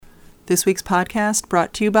This week's podcast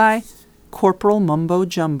brought to you by Corporal Mumbo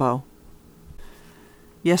Jumbo.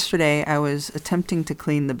 Yesterday, I was attempting to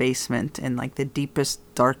clean the basement in like the deepest,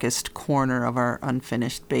 darkest corner of our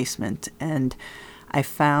unfinished basement, and I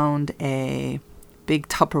found a big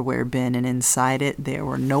Tupperware bin, and inside it there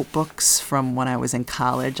were notebooks from when I was in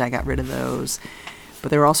college. I got rid of those. But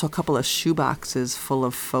there were also a couple of shoeboxes full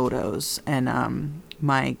of photos, and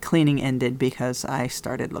my cleaning ended because I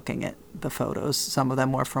started looking at the photos. Some of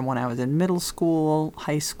them were from when I was in middle school,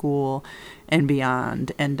 high school, and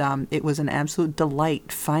beyond. And it was an absolute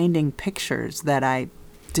delight finding pictures that I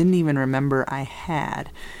didn't even remember I had.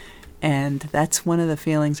 And that's one of the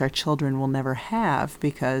feelings our children will never have,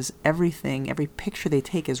 because every picture they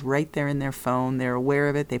take is right there in their phone. They're aware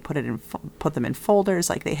of it. They put them in folders.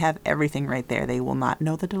 Like, they have everything right there. They will not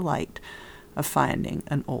know the delight of finding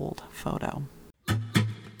an old photo.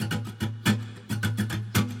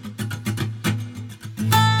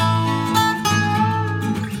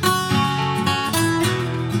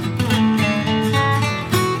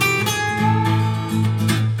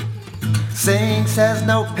 Saying says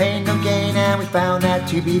no pain, no gain, and we found that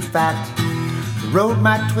to be fact. The road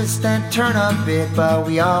might twist and turn a bit, but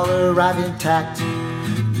we all arrive intact.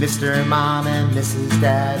 Mr. Mom and Mrs.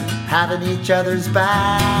 Dad having each other's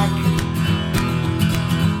back.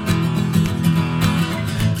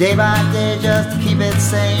 Day by day, just to keep it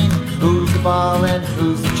sane. Who's the ball and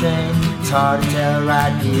who's the chain? It's hard to tell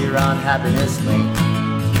right here on Happiness Lane.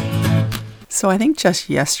 So I think just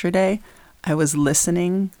yesterday, I was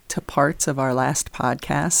listening to parts of our last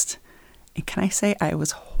podcast, and can I say I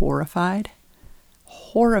was horrified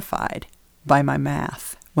by my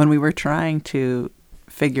math when we were trying to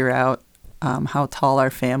figure out how tall our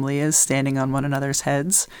family is standing on one another's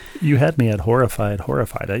heads. You had me at horrified.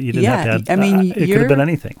 You didn't have to add, it could have been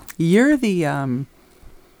anything. You're the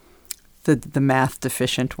math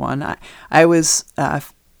deficient one. I was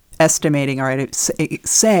estimating, all right,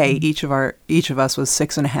 say each of us was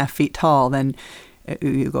 6.5 feet tall, then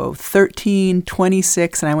you go 13,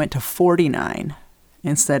 26, and I went to 49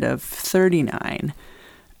 instead of 39.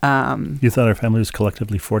 You thought our family was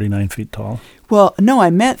collectively 49 feet tall? Well, no,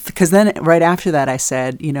 I meant, because then right after that I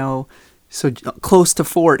said, so close to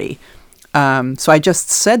 40. So I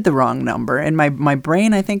just said the wrong number, and my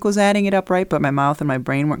brain, I think, was adding it up right, but my mouth and my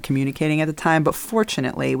brain weren't communicating at the time. But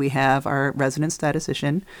fortunately, we have our resident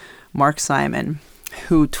statistician, Mark Simon,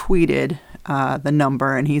 who tweeted the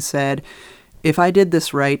number, and he said, if I did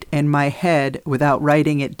this right in my head without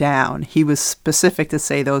writing it down, he was specific to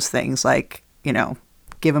say those things, like,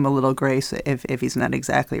 give him a little grace if he's not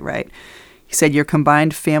exactly right. He said, your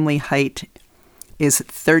combined family height is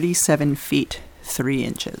 37 feet, 3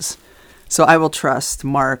 inches. So I will trust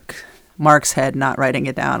Mark's head not writing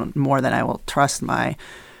it down more than I will trust my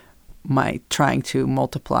trying to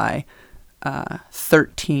multiply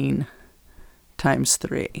 13 times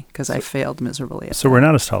 3, because I failed miserably at So that. We're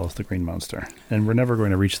not as tall as the Green Monster, and we're never going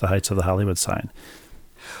to reach the heights of the Hollywood sign.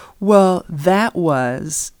 Well, that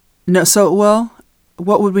was... No, so,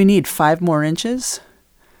 what would we need? 5 more inches?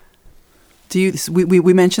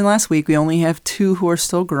 We mentioned last week we only have 2 who are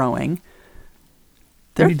still growing.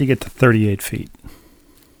 We need to get to 38 feet.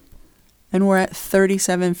 And we're at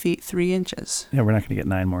 37 feet, 3 inches. Yeah, we're not going to get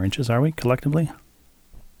 9 more inches, are we, collectively?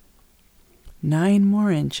 9 more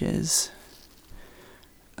inches.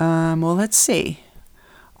 Well, let's see.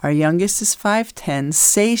 Our youngest is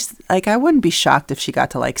 5'10". I wouldn't be shocked if she got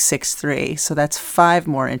to 6'3", so that's 5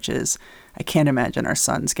 more inches. I can't imagine our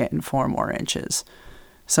son's getting 4 more inches.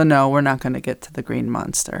 So no, we're not going to get to the Green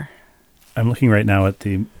Monster. I'm looking right now at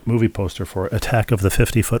the movie poster for Attack of the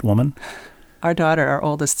 50-Foot Woman. Our daughter, our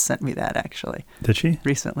oldest, sent me that, actually. Did she?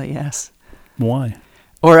 Recently, yes. Why?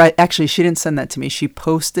 Or actually, she didn't send that to me. She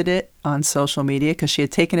posted it on social media because she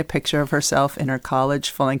had taken a picture of herself in her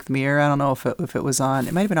college full-length mirror. I don't know if it was on.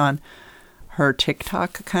 It might have been on her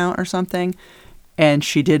TikTok account or something. And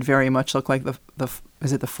she did very much look like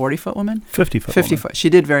is it the 40-foot woman? 50-foot 50 woman. foot. She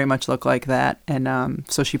did very much look like that. And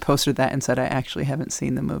so she posted that and said, I actually haven't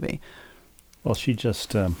seen the movie. Well, she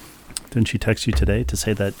just, didn't she text you today to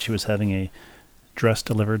say that she was having a dress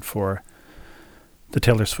delivered for the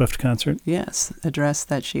Taylor Swift concert? Yes, a dress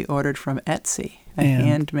that she ordered from Etsy, a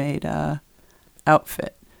handmade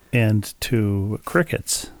outfit. And to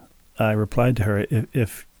Crickets, I replied to her,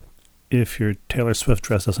 if your Taylor Swift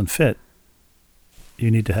dress doesn't fit,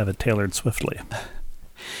 you need to have it tailored swiftly.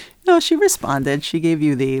 No, she responded. She gave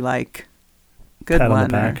you the, good pat one on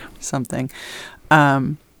the back. Or something.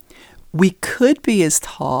 We could be as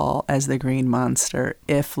tall as the Green Monster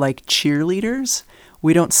if, cheerleaders,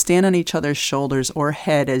 we don't stand on each other's shoulders or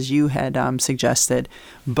head as you had suggested.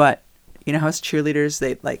 But you know how as cheerleaders,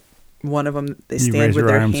 they one of them, they You stand raise with your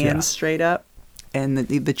their arms, hands yeah. straight up, and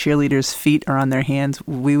the cheerleaders' feet are on their hands.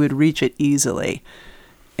 We would reach it easily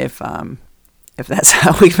if that's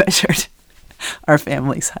how we measured our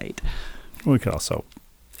family's height. We could also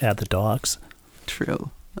add the dogs.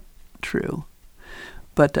 True.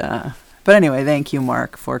 But anyway, thank you,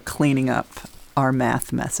 Mark, for cleaning up our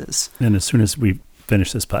math messes. And as soon as we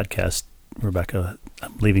finish this podcast, Rebecca,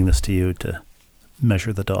 I'm leaving this to you to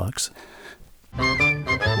measure the dogs.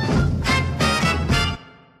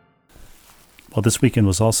 Well, this weekend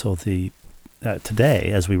was also today,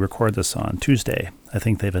 as we record this on Tuesday, I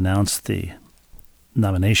think they've announced the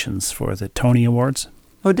nominations for the Tony Awards.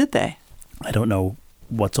 Oh, did they? I don't know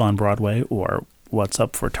what's on Broadway or what's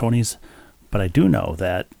up for Tonys, but I do know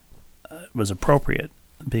that it was appropriate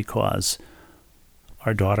because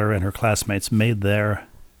our daughter and her classmates made their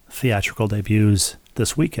theatrical debuts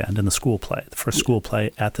this weekend in the school play, the first school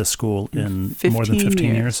play at this school in more than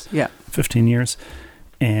 15 years. Yeah. 15 years.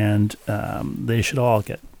 And they should all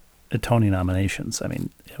get Tony nominations. I mean,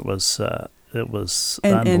 it was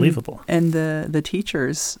unbelievable. And the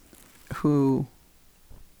teachers who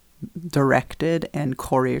directed and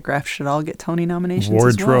choreographed should all get Tony nominations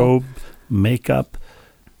Wardrobe, as well. Makeup,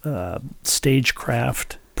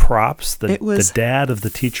 stagecraft, props. The dad of the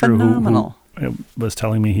teacher who was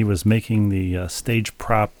telling me he was making the stage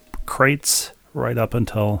prop crates right up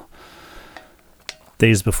until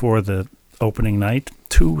days before the opening night.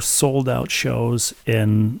 2 sold-out shows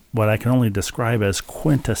in what I can only describe as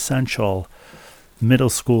quintessential middle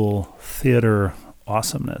school theater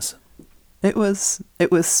awesomeness. It was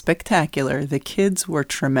spectacular. The kids were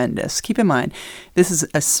tremendous. Keep in mind, this is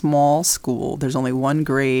a small school. There's only one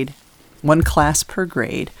class per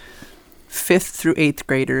grade. 5th through 8th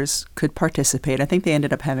graders could participate. I think they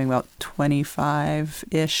ended up having about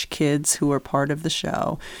 25-ish kids who were part of the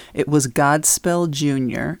show. It was Godspell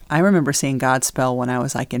Junior. I remember seeing Godspell when I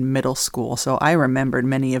was like in middle school, so I remembered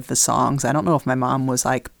many of the songs. I don't know if my mom was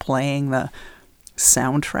like playing the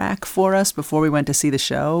soundtrack for us before we went to see the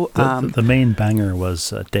show. The main banger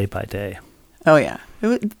was Day by Day. Oh, yeah.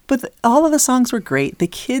 But all of the songs were great. The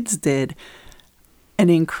kids did an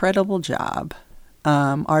incredible job.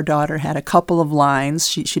 Our daughter had a couple of lines.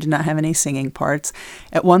 She did not have any singing parts.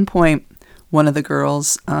 At one point, one of the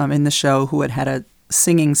girls in the show who had a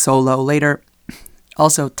singing solo later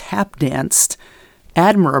also tap danced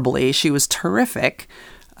admirably. She was terrific.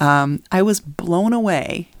 I was blown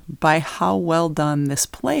away by how well done this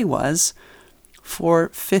play was for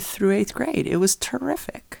 5th through 8th grade. It was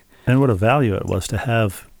terrific. And what a value it was to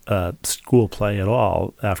have a school play at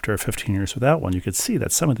all after 15 years without one. You could see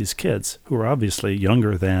that some of these kids, who were obviously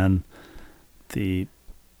younger than the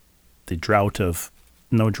drought of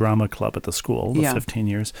no drama club at the school, the 15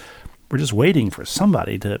 years, were just waiting for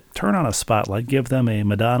somebody to turn on a spotlight, give them a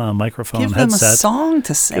Madonna microphone headset. Give them a song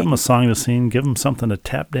to sing. Give them a song to sing, give them something to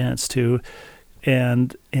tap dance to,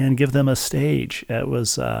 and give them a stage. It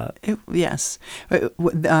was... yes.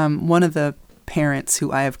 One of the parents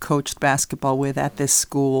who I have coached basketball with at this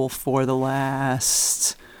school for the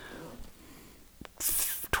last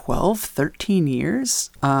 12, 13 years,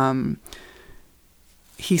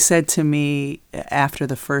 he said to me after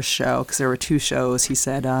the first show, because there were 2 shows, he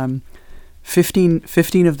said, 15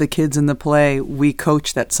 of the kids in the play we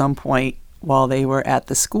coached at some point while they were at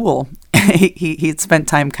the school. He'd spent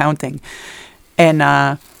time counting. And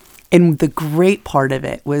the great part of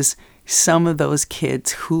it was some of those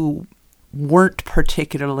kids who weren't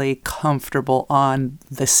particularly comfortable on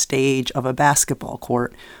the stage of a basketball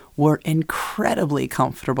court were incredibly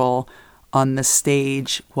comfortable on the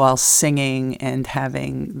stage while singing and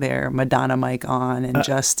having their Madonna mic on and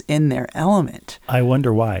just in their element. I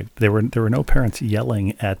wonder why. There were no parents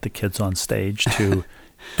yelling at the kids on stage to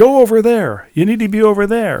go over there. You need to be over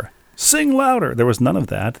there. Sing louder. There was none of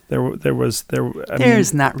that.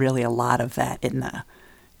 There's not really a lot of that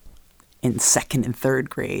in 2nd and 3rd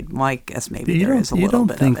grade. Well, I guess maybe there is a little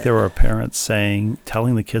bit of it. You don't think there were parents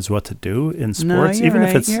telling the kids what to do in sports, no, even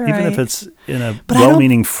right, if it's in a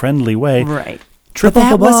well-meaning, friendly way? Right. Triple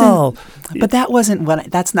the ball.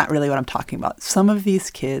 That's not really what I'm talking about. Some of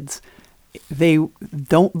these kids, they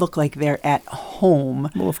don't look like they're at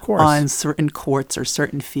home on certain courts or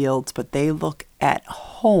certain fields, but they look at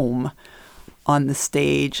home on the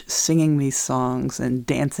stage singing these songs and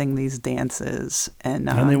dancing these dances. And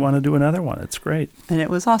they want to do another one. It's great. And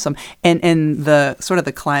it was awesome. And the sort of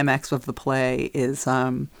the climax of the play is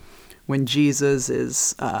when Jesus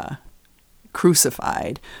is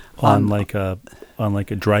crucified. On like a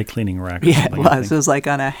dry cleaning rack. Yeah, it was. It was like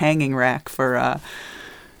on a hanging rack for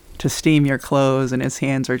to steam your clothes, and his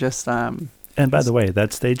hands are just And by the way,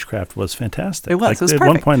 that stagecraft was fantastic. It was. It was at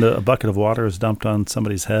perfect. one point, a bucket of water was dumped on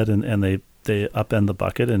somebody's head, and they upend the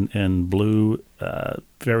bucket, and blue,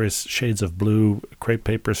 various shades of blue crepe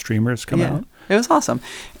paper streamers come out. It was awesome.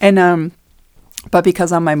 And but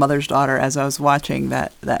because I'm my mother's daughter, as I was watching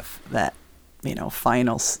that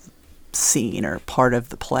final scene or part of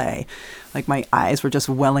the play, like my eyes were just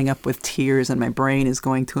welling up with tears, and my brain is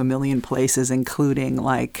going to a million places, including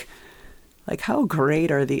like how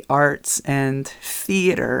great are the arts and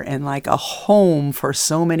theater and like a home for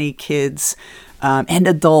so many kids and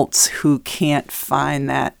adults who can't find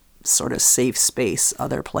that sort of safe space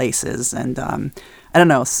other places. And I don't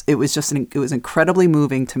know, it was incredibly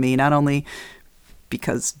moving to me, not only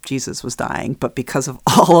because Jesus was dying, but because of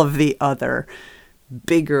all of the other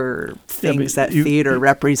bigger things that theater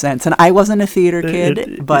represents. And I wasn't a theater kid,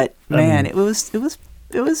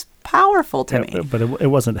 it was powerful to me. But it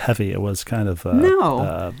wasn't heavy. It was kind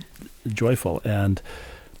of joyful. And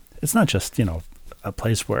it's not just, a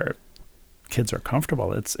place where kids are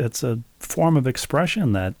comfortable. It's a form of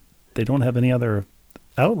expression that they don't have any other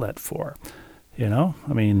outlet for.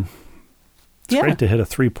 It's great to hit a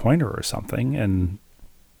 3-pointer or something and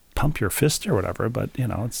pump your fist or whatever, but,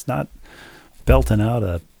 it's not belting out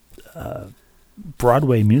a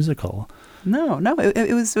Broadway musical. No,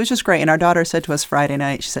 it was just great. And our daughter said to us Friday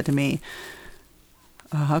night, she said to me,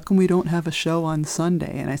 how come we don't have a show on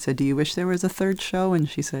Sunday? And I said, do you wish there was a third show? And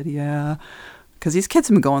she said, yeah, because these kids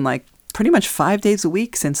have been going like pretty much 5 days a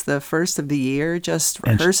week since the first of the year, just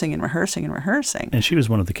rehearsing and rehearsing and rehearsing. And she was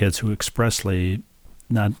one of the kids who expressly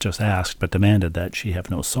not just asked, but demanded that she have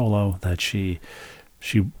no solo, that she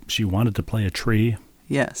wanted to play a tree.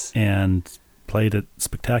 Yes. And played it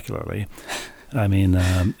spectacularly. I mean,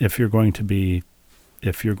 if you're going to be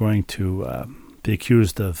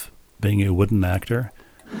accused of being a wooden actor,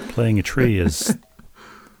 playing a tree is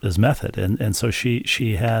method. And so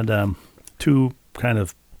she had 2 kind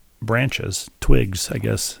of branches, twigs, I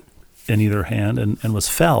guess, in either hand, and was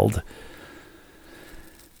felled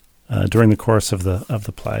during the course of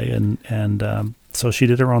the play, and so she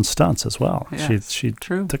did her own stunts as well. Yes, she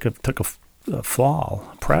took a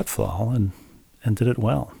pratfall, and did it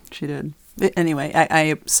well. She did. Anyway,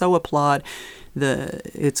 I so applaud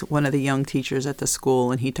it's one of the young teachers at the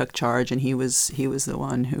school, and he took charge, and he was the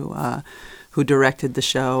one who directed the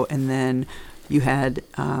show. And then you had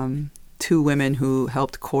 2 women who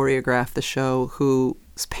helped choreograph the show,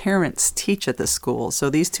 whose parents teach at the school. So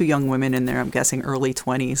these 2 young women in their, I'm guessing, early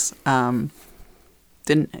 20s,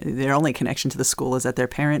 their only connection to the school is that their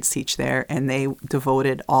parents teach there, and they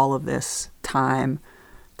devoted all of this time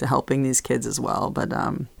to helping these kids as well. But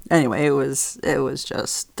anyway, it was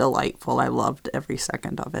just delightful. I loved every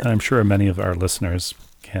second of it. I'm sure many of our listeners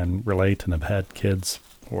can relate and have had kids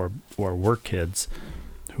or were kids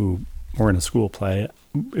who were in a school play.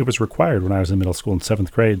 It was required when I was in middle school in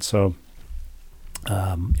 7th grade. So,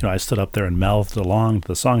 I stood up there and mouthed along to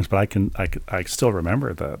the songs, but I still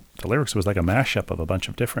remember the lyrics. It was like a mashup of a bunch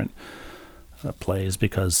of different plays,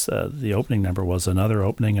 because the opening number was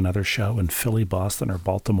another show in Philly, Boston, or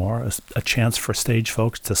Baltimore, a chance for stage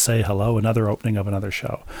folks to say hello, another opening of another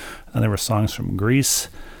show. And there were songs from Greece.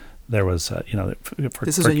 There was,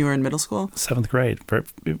 this is when you were in middle school? 7th grade.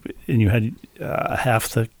 And you had half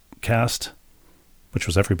the cast, which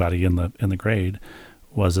was everybody in the grade,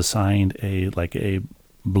 was assigned a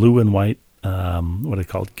blue and white, what are they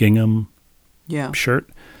called, gingham shirt.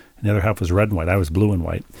 And the other half was red and white. I was blue and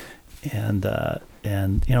white. And the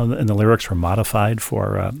lyrics were modified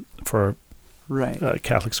for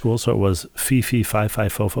Catholic school, so it was fee fee fi fi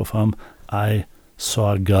fo fo fum. I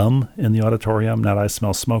saw gum in the auditorium, not I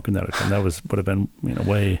smell smoke in the auditorium. That would have been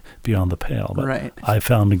way beyond the pale. But I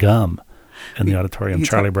found gum in the auditorium.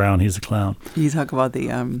 Charlie Brown, he's a clown. You talk about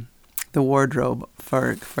the wardrobe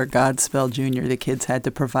for Godspell Jr. The kids had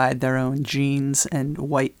to provide their own jeans and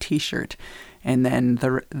white T-shirt. And then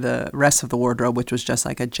the rest of the wardrobe, which was just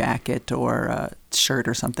like a jacket or a shirt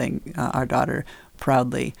or something, our daughter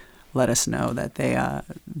proudly let us know that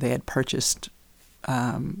they had purchased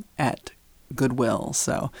at Goodwill.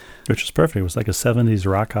 So, which was perfect. It was like a 70s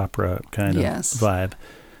rock opera kind of vibe.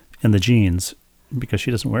 And the jeans, because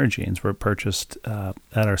she doesn't wear jeans, were purchased at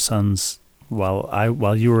our son's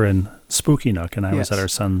while you were in Spooky Nook, and I was at our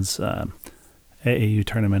son's AAU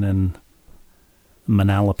tournament in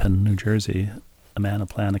Manalapan, New Jersey,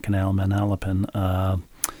 Manaplan Canal, Manalapan.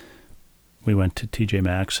 We went to TJ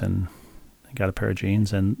Maxx and got a pair of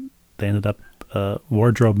jeans, and they ended up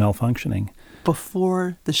wardrobe malfunctioning.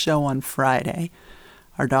 Before the show on Friday,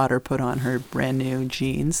 our daughter put on her brand new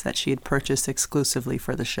jeans that she had purchased exclusively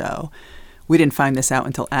for the show. we didn't find this out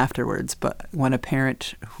until afterwards, but when a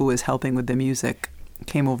parent who was helping with the music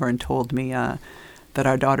came over and told me that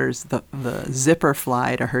our daughter's, the zipper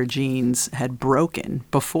fly to her jeans had broken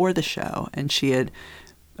before the show, and she had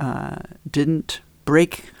didn't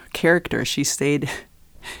break character. She stayed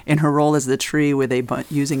in her role as the tree with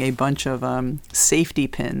using a bunch of safety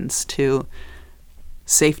pins to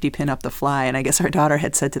safety pin up the fly. And I guess our daughter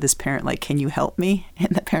had said to this parent, like, can you help me? And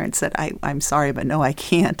the parent said, I'm sorry, but no, I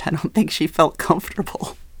can't. I don't think she felt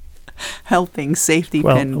comfortable helping safety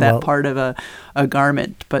pin that part of a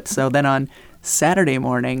garment. But so then on Saturday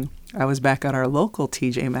morning, I was back at our local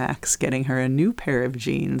TJ Maxx getting her a new pair of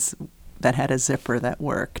jeans that had a zipper that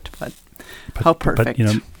worked. But how perfect.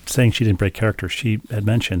 But, saying she didn't break character, she had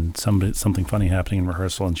mentioned something funny happening in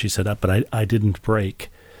rehearsal, and she said, but I didn't break.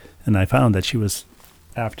 And I found that she was,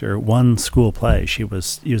 after one school play, she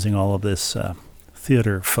was using all of this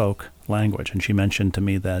theater folk language, and she mentioned to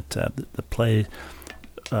me that the play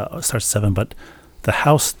starts at 7, but the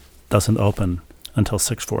house doesn't open until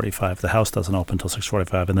 6:45. The house doesn't open until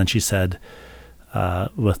 6:45, and then she said,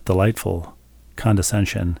 with delightful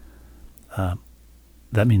condescension,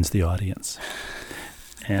 that means the audience.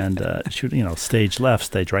 And she, stage left,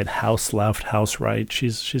 stage right, house left, house right.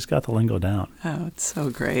 She's got the lingo down. Oh, it's so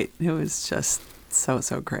great! It was just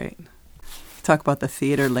so great. Talk about the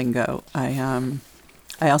theater lingo.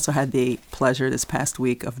 I also had the pleasure this past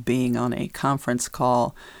week of being on a conference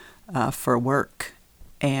call for work,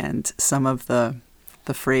 and some of the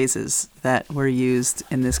phrases that were used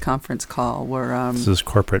in this conference call were... this is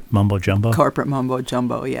corporate mumbo jumbo? Corporate mumbo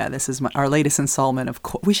jumbo, yeah. This is our latest installment of...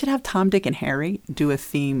 we should have Tom, Dick, and Harry do a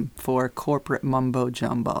theme for corporate mumbo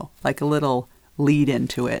jumbo, like a little lead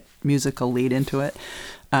into it, musical lead into it.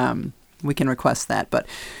 We can request that. But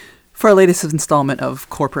for our latest installment of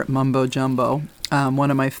corporate mumbo jumbo,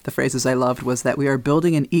 one of the phrases I loved was that we are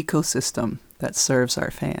building an ecosystem that serves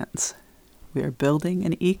our fans. We are building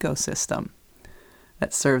an ecosystem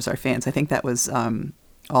that serves our fans. I think that was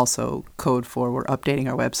also code for we're updating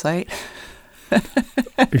our website.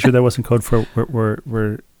 You sure that wasn't code for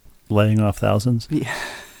we're laying off thousands? Yeah.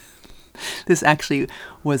 This actually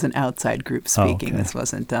was an outside group speaking. Oh, okay. This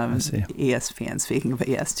wasn't ESPN speaking, but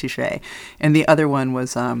yes, touche. And the other one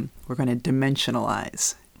was we're going to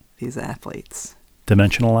dimensionalize these athletes.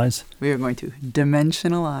 Dimensionalize? We are going to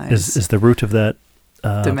dimensionalize. Is the root of that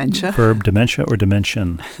dementia? Verb dementia or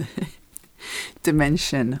dimension?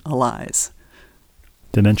 Dimensionalize.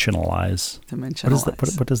 Dimensionalize.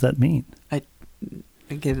 Dimensionalize. What does that mean? I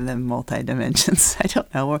give them multi-dimensions. I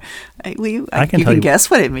don't know. You can can guess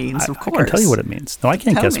what it means, of course. I can tell you what it means. No, I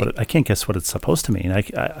can't guess I can't guess what it's supposed to mean.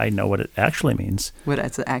 I know what it actually means. What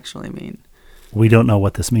does it actually mean? We don't know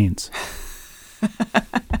what this means.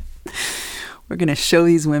 We're going to show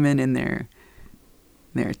these women in their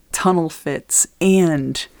tunnel fits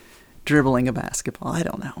and dribbling a basketball. I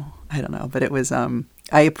don't know. But it was.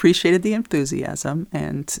 I appreciated the enthusiasm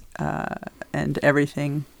and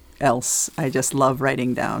everything else. I just love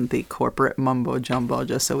writing down the corporate mumbo jumbo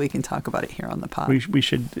just so we can talk about it here on the pod. We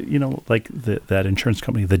should, like that insurance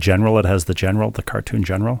company, the General. It has the cartoon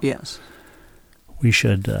General. Yes. We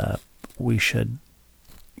should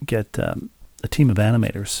get a team of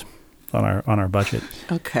animators on our budget.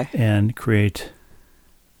 Okay. And create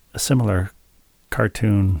a similar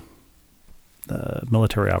cartoon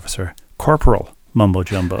military officer, Corporal Mumbo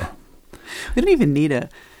Jumbo. We don't even need a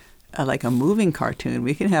moving cartoon.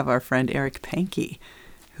 We can have our friend Eric Pankey,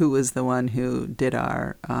 who was the one who did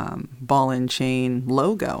our ball and chain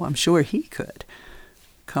logo. I'm sure he could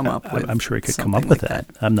come up with. I'm sure he could come up with that.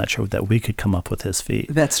 I'm not sure that we could come up with his feat.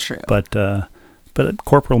 That's true. But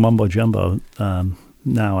Corporal Mumbo Jumbo.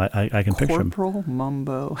 Now I can picture him. Corporal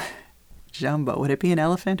Mumbo Jumbo. Would it be an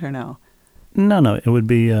elephant or no? No. It would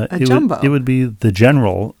be a jumbo. It would be the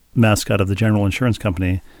General mascot of the General Insurance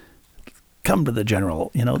Company. Come to the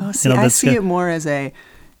General. I see it more as an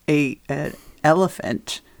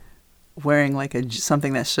elephant wearing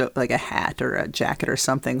something that shows like a hat or a jacket or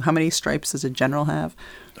something. How many stripes does a general have?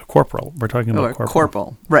 A corporal. We're talking about corporal.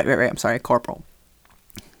 Corporal. Right. I'm sorry, corporal.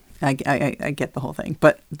 I get the whole thing,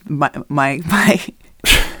 but my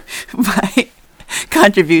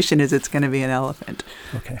contribution is it's going to be an elephant.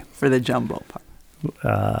 Okay. For the jumbo part.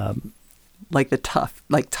 Like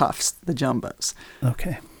Tufts, the jumbos.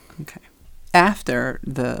 Okay. After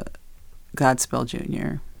the Godspell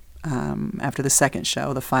Junior, after the second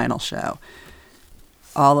show, the final show,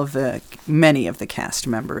 many of the cast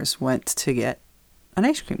members went to get an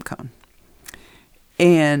ice cream cone.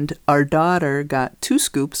 And our daughter got 2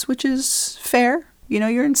 scoops, which is fair.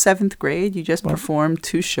 you're in 7th grade. You just performed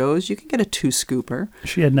 2 shows. You can get a 2-scooper.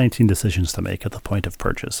 She had 19 decisions to make at the point of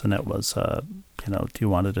purchase, and it was, do you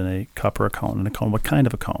want it in a cup or a cone? And a cone, what kind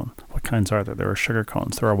of a cone? What kinds are there? There are sugar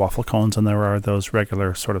cones, there are waffle cones, and there are those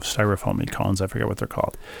regular sort of styrofoamy cones. I forget what they're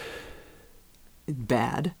called.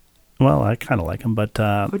 Bad. Well, I kind of like them, but...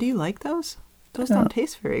 do you like those? Those don't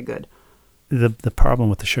taste very good. The problem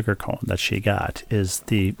with the sugar cone that she got is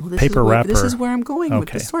the paper wrapper. This is where I'm going with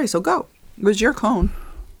the story, so go. It was your cone.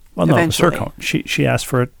 Well, no, it was her cone. She asked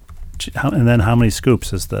for it, and then how many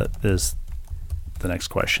scoops is the next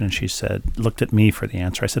question? And she looked at me for the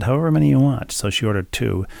answer. I said, however many you want. So she ordered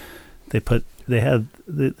 2. They had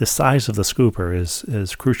the size of the scooper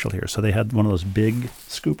is crucial here. So they had one of those big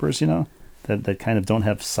scoopers, that kind of don't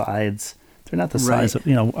have sides. They're not the size of,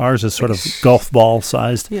 ours is sort of golf ball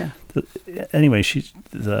sized. Yeah. Anyway,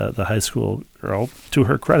 the high school girl, to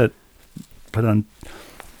her credit,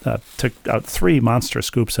 took out 3 monster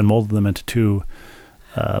scoops and molded them into 2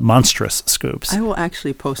 monstrous scoops. I will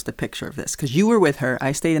actually post a picture of this because you were with her.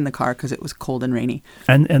 I stayed in the car because it was cold and rainy.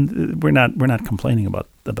 And we're not complaining about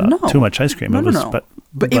too much ice cream. No.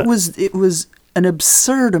 But it was an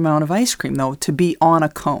absurd amount of ice cream though to be on a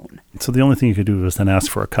cone. So the only thing you could do was then ask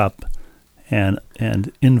for a cup and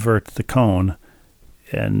invert the cone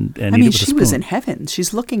and eat it with a spoon. She was in heaven.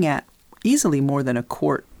 She's looking at easily more than a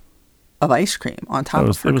quart of ice cream on top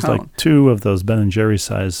of her cone. It was like 2 of those Ben and Jerry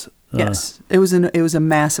size. Yes, it was a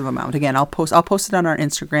massive amount. Again, I'll post it on our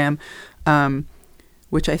Instagram,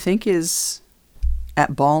 which I think is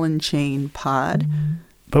at Ball and Chain Pod.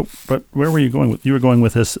 But where were you going with? You were going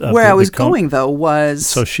with this. Where I was going though was.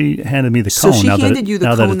 So she handed me the cone. So she handed you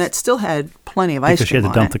the cone that still had plenty of ice cream. Because she had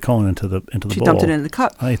to dump the cone into the bowl. She dumped it into the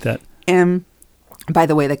cup. I ate that. And by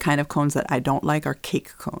the way, the kind of cones that I don't like are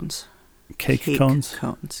cake cones. Cake cones?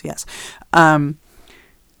 Cones, yes. And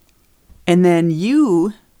then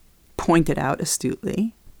you pointed out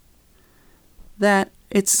astutely that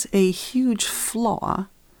it's a huge flaw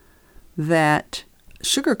that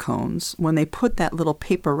sugar cones, when they put that little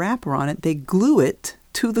paper wrapper on it, they glue it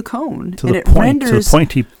to the cone. To the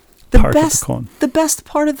pointy part of the cone. The best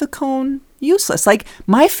part of the cone useless. Like,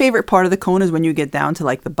 my favorite part of the cone is when you get down to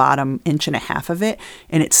like the bottom 1.5 inches of it,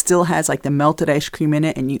 and it still has like the melted ice cream in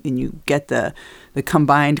it, and you get the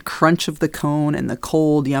combined crunch of the cone and the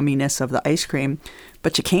cold yumminess of the ice cream.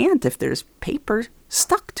 But you can't if there's paper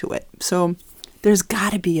stuck to it. So there's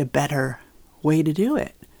got to be a better way to do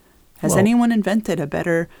it. Has anyone invented a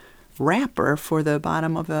better wrapper for the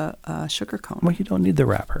bottom of a sugar cone? Well, you don't need the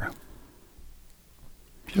wrapper.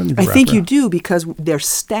 I think you do because they're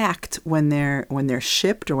stacked when they're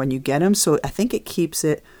shipped or when you get them. So I think it keeps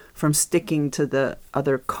it from sticking to the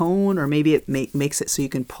other cone, or maybe it makes it so you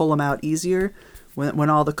can pull them out easier when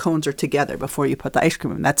all the cones are together before you put the ice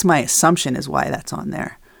cream in. That's my assumption is why that's on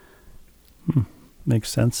there. Makes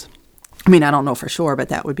sense. I mean, I don't know for sure, but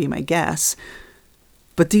that would be my guess.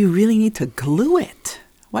 But do you really need to glue it?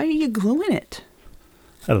 Why are you gluing it?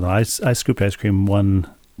 I don't know. I scooped ice cream one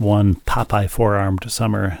Popeye four-armed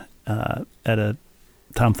summer at a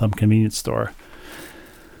Tom Thumb convenience store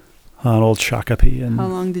on Old Shakopee. And how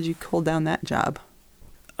long did you hold down that job?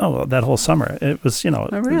 Oh, well, that whole summer. It was,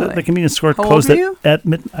 really? the convenience store how closed old were you? at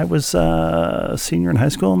mid. I was a senior in high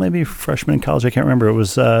school, maybe freshman in college. I can't remember. It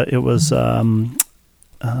was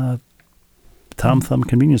Tom Thumb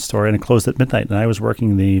convenience store, and it closed at midnight. And I was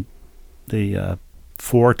working the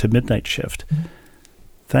 4 to midnight shift.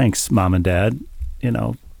 Thanks, Mom and Dad. It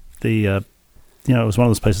was one of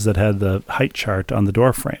those places that had the height chart on the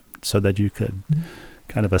door frame, so that you could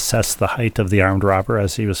kind of assess the height of the armed robber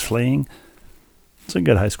as he was fleeing. It's a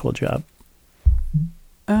good high school job.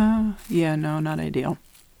 Yeah, no, not ideal.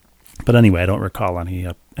 But anyway, I don't recall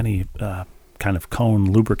any kind of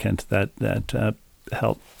cone lubricant that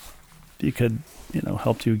helped. You could,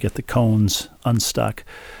 helped you get the cones unstuck.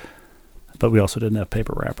 But we also didn't have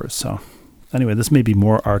paper wrappers. So anyway, this may be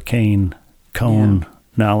more arcane cone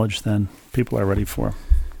knowledge than people are ready for.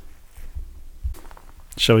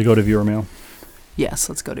 Shall we go to viewer mail? Yes,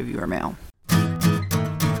 let's go to viewer mail.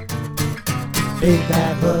 Big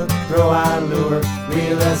bad hook, throw our lure,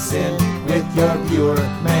 reel us in with your viewer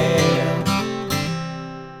mail.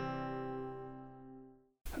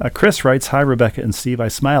 Chris writes, "Hi, Rebecca and Steve. I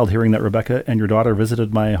smiled hearing that Rebecca and your daughter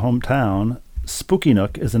visited my hometown. Spooky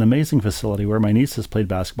Nook is an amazing facility where my niece has played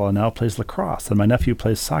basketball and now plays lacrosse, and my nephew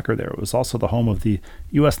plays soccer there. It was also the home of the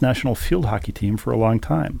U.S. national field hockey team for a long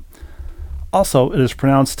time. Also, it is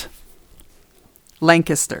pronounced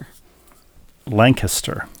Lancaster.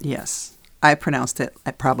 Lancaster. Yes. I pronounced it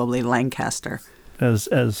probably Lancaster.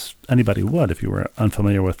 as anybody would if you were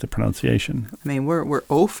unfamiliar with the pronunciation. I mean, we're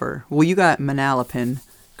over. Well, you got Manalapan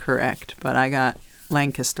correct, but I got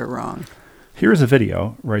Lancaster wrong. Here's a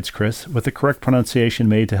video, writes Chris, with the correct pronunciation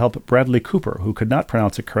made to help Bradley Cooper, who could not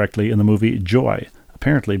pronounce it correctly in the movie Joy.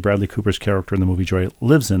 Apparently, Bradley Cooper's character in the movie Joy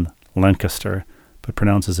lives in Lancaster, but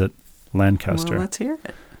pronounces it Lancaster. Well, let's hear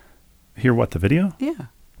it. Hear what, the video? Yeah.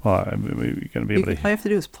 Well, I mean, we're going to be able to... All you have to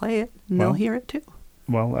do is play it, and they'll hear it too.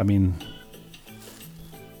 Well, I mean...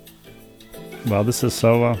 Well, this is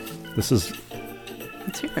so... Let's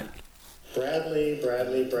hear it. Bradley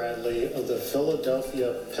of the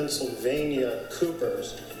Philadelphia, Pennsylvania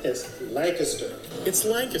Coopers. It's Lancaster. It's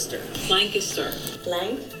Lancaster. Lancaster.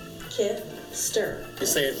 Lancaster. You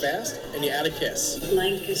say it fast and you add a kiss.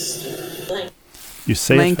 Lancaster. You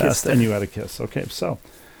say it fast and you add a kiss. Okay, so.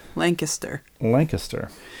 Lancaster.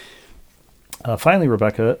 Finally,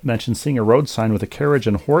 Rebecca mentioned seeing a road sign with a carriage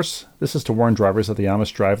and horse. This is to warn drivers that the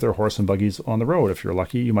Amish drive their horse and buggies on the road. If you're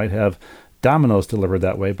lucky, you might have Dominoes delivered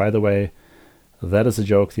that way. By the way, that is a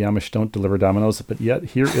joke. The Amish don't deliver Dominoes, but yet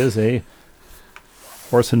here is a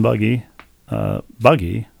horse and buggy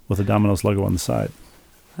with a Domino's logo on the side.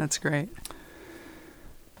 That's great.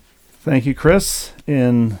 Thank you, Chris,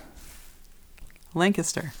 in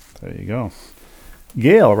Lancaster. There you go.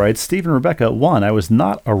 Gail writes, Steve and Rebecca, 1, I was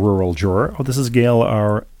not a rural juror. Oh, this is Gail,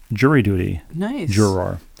 our jury duty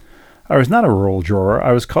juror. I was not a rural juror.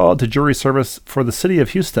 I was called to jury service for the city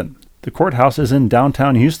of Houston. The courthouse is in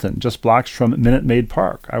downtown Houston, just blocks from Minute Maid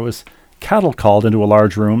Park. I was cattle called into a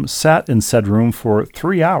large room, sat in said room for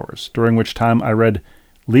 3 hours, during which time I read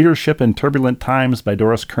Leadership in Turbulent Times by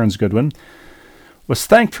Doris Kearns Goodwin, was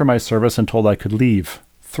thanked for my service and told I could leave.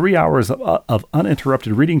 3 hours of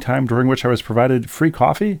uninterrupted reading time, during which I was provided free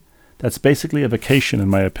coffee? That's basically a vacation, in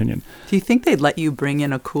my opinion. Do you think they'd let you bring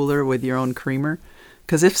in a cooler with your own creamer?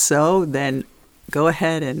 Because if so, then go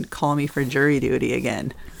ahead and call me for jury duty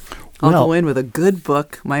again. I'll go in with a good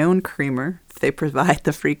book, my own creamer, if they provide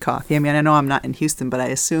the free coffee. I mean, I know I'm not in Houston, but I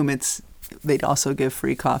assume they'd also give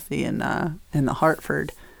free coffee in the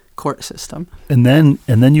Hartford court system. And then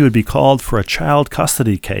you would be called for a child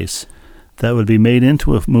custody case that would be made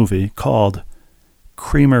into a movie called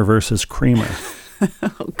Creamer versus Creamer.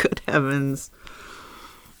 Oh, good heavens.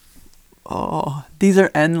 Oh, these are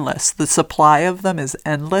endless. The supply of them is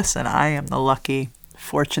endless, and I am the lucky,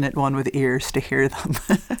 fortunate one with ears to hear them.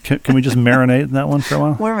 Can we just marinate in that one for a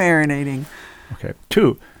while? We're marinating. Okay.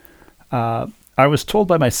 2, I was told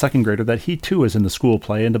by my second grader that he too is in the school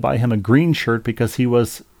play and to buy him a green shirt because he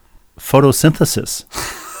was photosynthesis.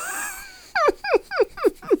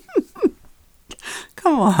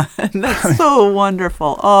 Come on. That's so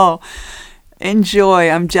wonderful. Oh, enjoy.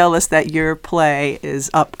 I'm jealous that your play is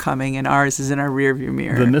upcoming and ours is in our rearview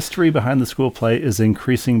mirror. The mystery behind the school play is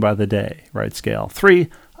increasing by the day, writes Gail. 3,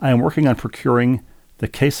 I am working on procuring the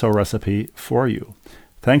queso recipe for you.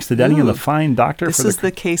 Thanks to Denny and the fine doctor. This is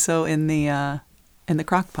the queso in the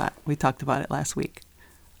crock pot. We talked about it last week.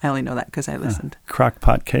 I only know that because I listened. Crock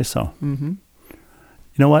pot queso. Mm-hmm. You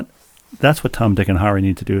know what? That's what Tom, Dick, and Harry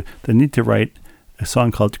need to do. They need to write a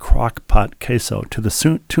song called Crock Pot Queso to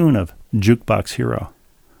the tune of Jukebox Hero.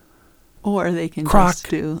 Or they can Crock just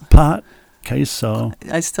do Pot Queso.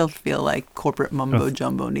 I still feel like corporate mumbo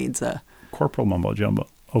jumbo needs a corporal mumbo jumbo.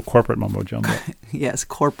 Oh, corporate mumbo jumbo. Yes,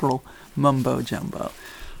 corporal mumbo jumbo.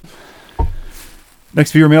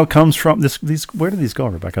 Next viewer mail comes from these. Where do these go,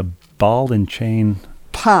 Rebecca? Ball and chain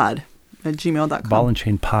pod at gmail.com. Ball and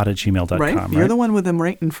chain pod at gmail.com. Right? You're the one with them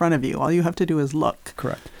right in front of you. All you have to do is look.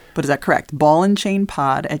 Correct. But is that correct?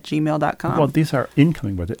 Ballandchainpod at gmail.com. Well, these are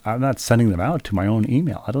incoming, but I'm not sending them out to my own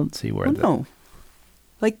email. I don't see where no.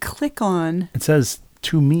 Like, click on... It says,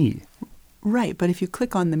 to me. Right, but if you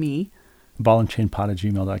click on the me... Ballandchainpod at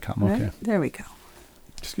gmail.com. Right? Okay. There we go.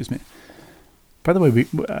 Excuse me. By the way,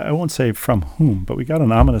 I won't say from whom, but we got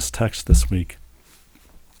an ominous text this week.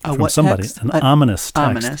 From somebody. Text? An ominous text.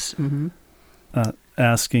 Ominous. Mm-hmm.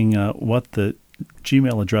 Asking what the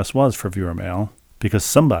Gmail address was for viewer mail. Because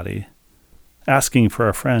somebody asking for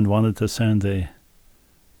a friend wanted to send an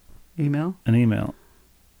email.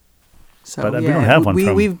 So but we don't have one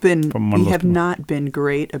we from have not been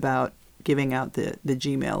great about giving out the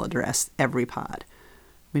Gmail address every pod.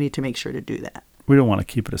 We need to make sure to do that. We don't want to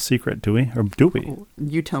keep it a secret, do we? Or do we?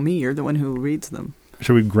 You tell me. You're the one who reads them.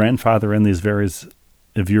 Should we grandfather in these various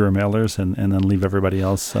viewer mailers and then leave everybody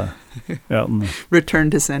else out in the...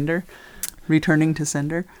 Returning to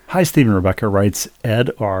sender. Hi, Stephen. Rebecca, writes Ed,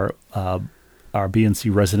 our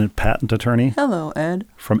BNC resident patent attorney. Hello, Ed.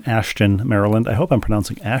 From Ashton, Maryland. I hope I'm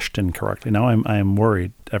pronouncing Ashton correctly. Now I am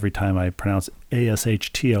worried every time I pronounce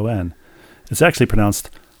Ashton. It's actually pronounced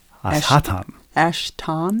Ashatan.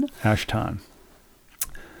 Ashton.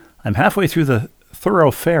 I'm halfway through the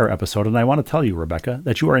Thoroughfare episode, and I want to tell you, Rebecca,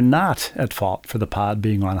 that you are not at fault for the pod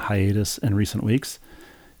being on hiatus in recent weeks.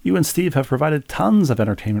 You and Steve have provided tons of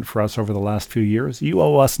entertainment for us over the last few years. You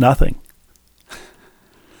owe us nothing.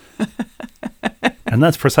 And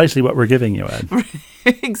that's precisely what we're giving you, Ed.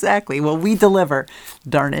 Exactly. Well, we deliver.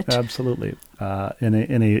 Darn it. Absolutely.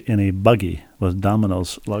 In a buggy with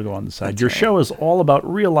Domino's logo on the side. That's Your right. show is all about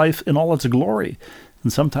real life in all its glory.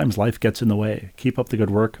 And sometimes life gets in the way. Keep up the good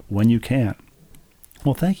work when you can.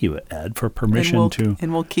 Well, thank you, Ed, for permission to...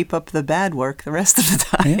 And we'll keep up the bad work the rest of the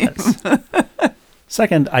time. Yes.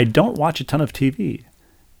 Second, I don't watch a ton of TV,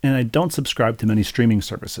 and I don't subscribe to many streaming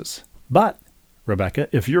services. But, Rebecca,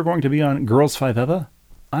 if you're going to be on Girls 5 Eva,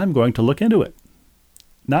 I'm going to look into it.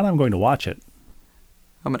 Not I'm going to watch it.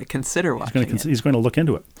 I'm going to consider watching it. He's going to look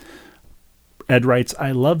into it. Ed writes,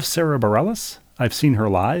 I love Sarah Bareilles. I've seen her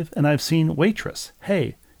live, and I've seen Waitress.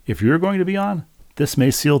 Hey, if you're going to be on, this may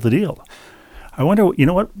seal the deal. I wonder, you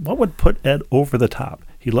know what would put Ed over the top?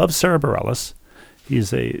 He loves Sarah Bareilles.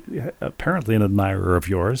 He's apparently an admirer of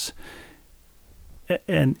yours.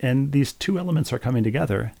 And these two elements are coming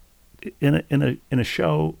together in a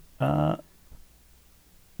show that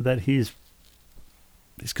he's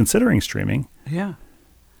considering streaming. Yeah.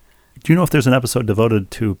 Do you know if there's an episode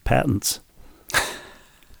devoted to patents?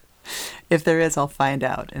 If there is, I'll find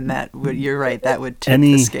out. And you're right, that would tip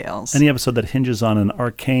the scales. Any episode that hinges on an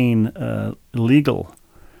arcane legal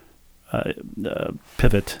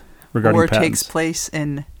pivot regarding patents. Or takes place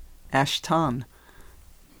in Ashton.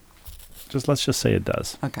 Let's just say it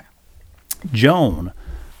does. Okay. Joan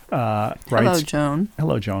writes... Hello, Joan.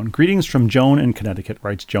 Hello, Joan. Greetings from Joan in Connecticut,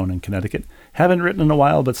 writes Joan in Connecticut. Haven't written in a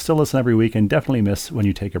while, but still listen every week and definitely miss when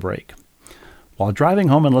you take a break. While driving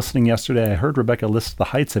home and listening yesterday, I heard Rebecca list the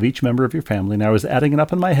heights of each member of your family, and I was adding it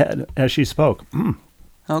up in my head as she spoke.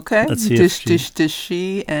 Okay. Let's see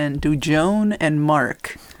do Joan and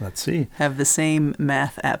Mark Let's see. have the same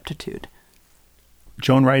math aptitude?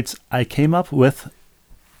 Joan writes, I came up with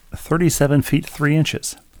 37 feet 3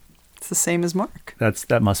 inches. It's the same as Mark.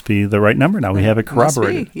 That must be the right number now. We have it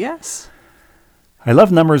corroborated. Must be, yes. I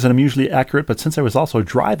love numbers and I'm usually accurate, but since I was also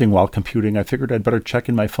driving while computing, I figured I'd better check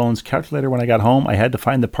in my phone's calculator when I got home. I had to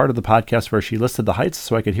find the part of the podcast where she listed the heights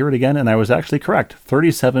so I could hear it again, and I was actually correct.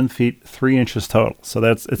 37 feet 3 inches total. So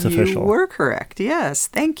it's official. You were correct. Yes.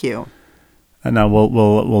 Thank you. And now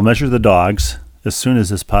we'll measure the dogs as soon as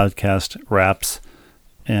this podcast wraps,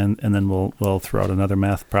 and then we'll throw out another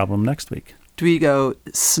math problem next week. Do we go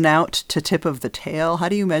snout to tip of the tail? How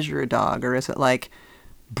do you measure a dog? Or is it like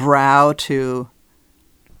brow to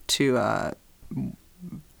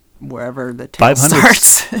wherever the tail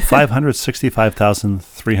starts?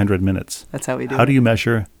 565,300 minutes. That's how we do it. How do you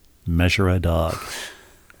measure a dog?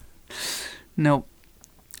 Nope.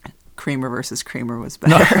 Kramer versus Kramer was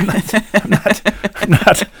better. No,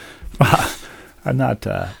 I'm not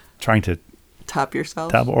trying to top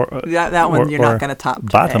yourself. that one you're not going to top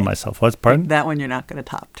today. Bottom myself. What's pardon? That one you're not going to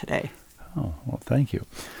top today. Oh, well, thank you.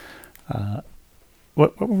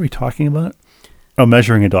 What were we talking about? Oh,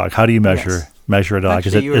 measuring a dog. How do you measure a dog?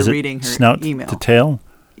 Actually, you were reading her snout email. to tail?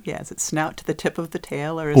 Yeah, is it snout to the tip of the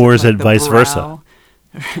tail, or is it vice versa?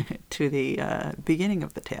 To the beginning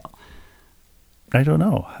of the tail? I don't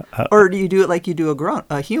know. Or do you do it like you do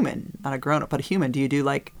a human, not a grown-up, but a human? Do you do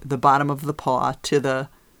like the bottom of the paw to the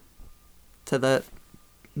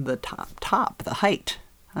top, the height?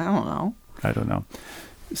 I don't know.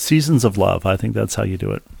 Seasons of Love. I think that's how you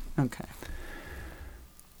do it. Okay.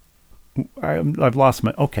 I've lost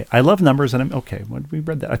my... Okay, I love numbers, and I'm... Okay, we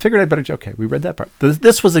read that. I figured I'd better... Okay, we read that part.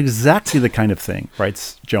 This was exactly the kind of thing,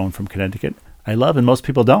 writes Joan from Connecticut, I love and most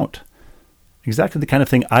people don't. Exactly the kind of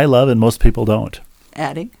thing I love and most people don't.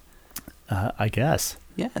 Adding? I guess.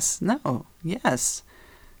 Yes. No. Yes.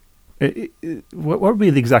 What would be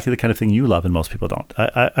exactly the kind of thing you love and most people don't?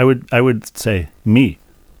 I would say me.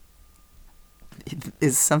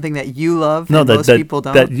 Is something that you love and most people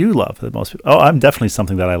don't? That you love that most people... Oh, I'm definitely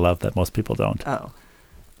something that I love that most people don't. Oh.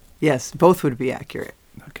 Yes, both would be accurate.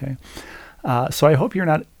 Okay. So I hope you're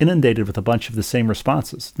not inundated with a bunch of the same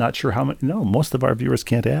responses. Not sure how many... No, most of our viewers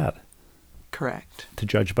can't add. Correct. To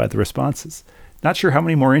judge by the responses. Not sure how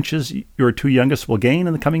many more inches your two youngest will gain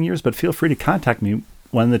in the coming years, but feel free to contact me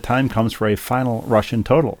when the time comes for a final Russian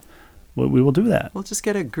total. We will do that. We'll just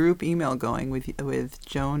get a group email going with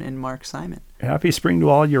Joan and Mark Simon. Happy spring to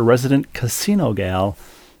all, your resident casino gal,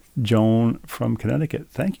 Joan from Connecticut.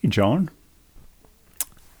 Thank you, Joan.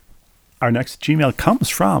 Our next Gmail comes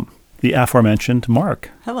from the aforementioned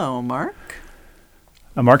Mark. Hello, Mark.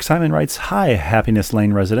 Mark Simon writes, "Hi, Happiness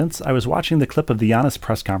Lane residents. I was watching the clip of the Giannis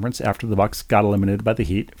press conference after the Bucks got eliminated by the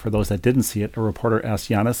Heat. For those that didn't see it, a reporter asked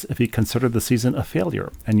Giannis if he considered the season a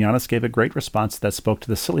failure, and Giannis gave a great response that spoke to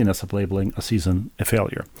the silliness of labeling a season a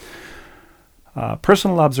failure.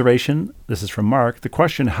 Personal observation," this is from Mark, "the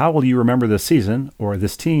question, how will you remember this season or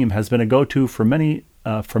this team, has been a go-to for many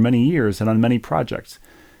years and on many projects.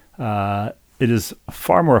 It is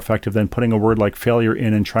far more effective than putting a word like failure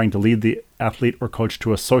in and trying to lead the athlete or coach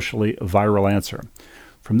to a socially viral answer."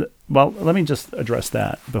 Well, let me just address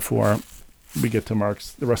that before we get to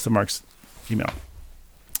the rest of Mark's email.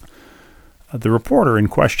 The reporter in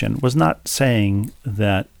question was not saying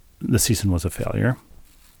that the season was a failure,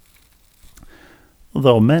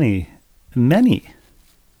 although many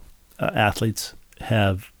athletes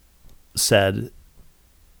have said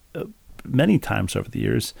many times over the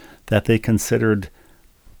years that they considered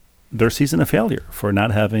their season a failure for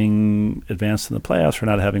not having advanced in the playoffs, for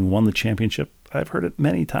not having won the championship. I've heard it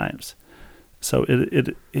many times. So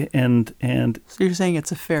so you're saying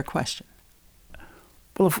it's a fair question?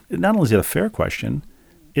 Well, not only is it a fair question,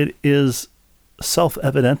 it is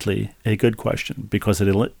self-evidently a good question because it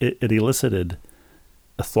elicited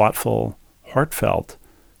a thoughtful, heartfelt,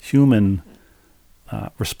 human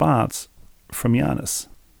response from Giannis.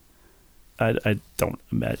 I don't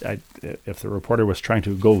imagine if the reporter was trying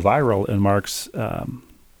to go viral in Mark's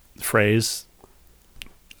phrase.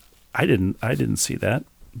 I didn't see that,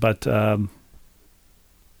 but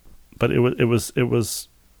it was.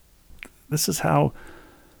 This is how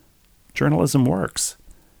journalism works,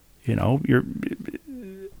 You're,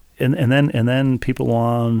 and then people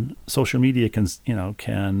on social media can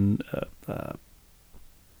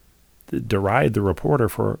deride the reporter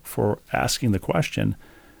for asking the question.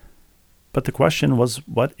 But the question was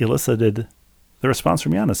what elicited the response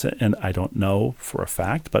from Giannis. And I don't know for a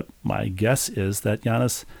fact, but my guess is that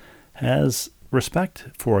Giannis has respect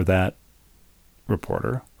for that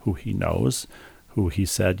reporter who he knows, who he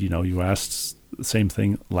said, you asked the same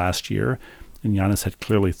thing last year, and Giannis had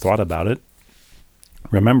clearly thought about it,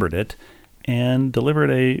 remembered it, and delivered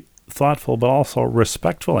a thoughtful but also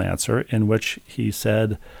respectful answer in which he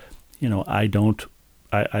said,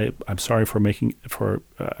 I'm sorry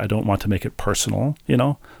I don't want to make it personal,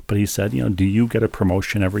 but he said, do you get a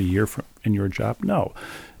promotion every year in your job? No.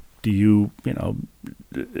 Do you,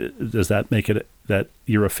 does that make it that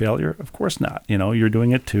you're a failure? Of course not. You're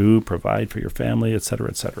doing it to provide for your family, et cetera,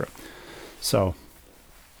 et cetera. So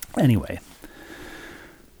anyway,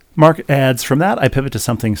 Mark adds, "From that, I pivot to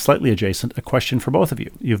something slightly adjacent, a question for both of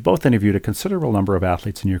you. You've both interviewed a considerable number of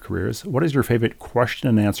athletes in your careers. What is your favorite question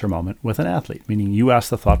and answer moment with an athlete?" Meaning you asked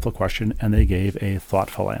the thoughtful question and they gave a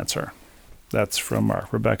thoughtful answer. That's from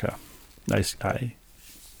Mark. Rebecca, I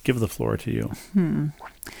give the floor to you.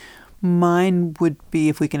 Mine would be,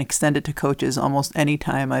 if we can extend it to coaches, almost any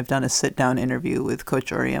time I've done a sit-down interview with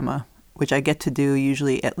Coach Auriemma, which I get to do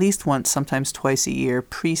usually at least once, sometimes twice a year,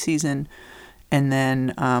 preseason. And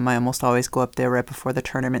then I almost always go up there right before the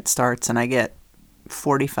tournament starts, and I get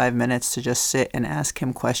 45 minutes to just sit and ask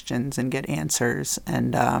him questions and get answers.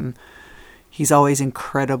 And he's always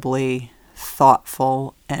incredibly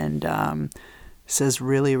thoughtful and says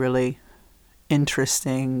really, really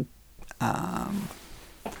interesting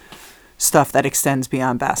stuff that extends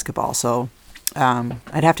beyond basketball. So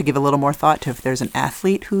I'd have to give a little more thought to if there's an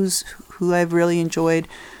athlete who I've really enjoyed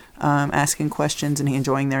asking questions and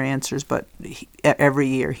enjoying their answers, but every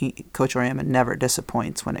year Coach Auriemma never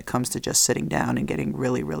disappoints when it comes to just sitting down and getting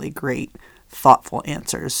really, really great, thoughtful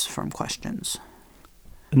answers from questions.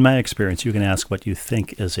 In my experience, you can ask what you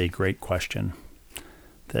think is a great question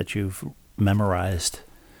that you've memorized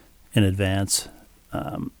in advance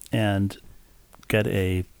and get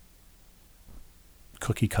a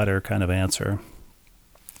cookie-cutter kind of answer.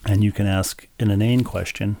 And you can ask an inane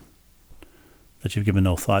question that you've given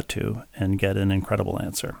no thought to and get an incredible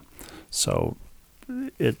answer. So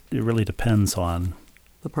it really depends on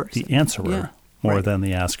the person, the answerer more than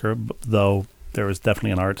the asker, though there is definitely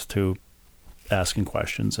an art to asking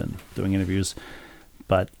questions and doing interviews.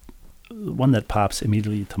 But one that pops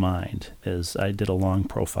immediately to mind is I did a long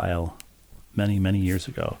profile many, many years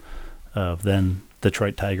ago of then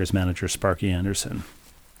Detroit Tigers manager Sparky Anderson.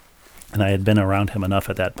 And I had been around him enough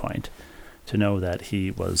at that point to know that he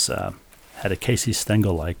was had a Casey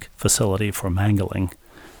Stengel-like facility for mangling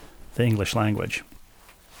the English language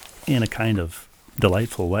in a kind of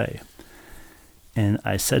delightful way. And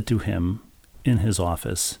I said to him in his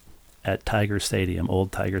office at Tiger Stadium,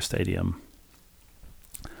 old Tiger Stadium,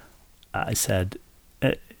 I said,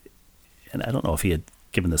 and I don't know if he had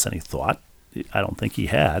given this any thought, I don't think he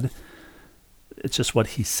had, it's just what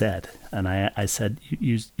he said. And I said,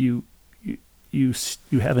 you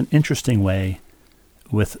have an interesting way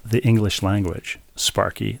with the English language,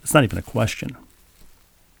 Sparky. It's not even a question.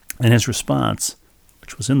 And his response,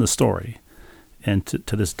 which was in the story, and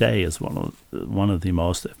to this day is one of the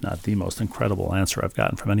most, if not the most incredible answer I've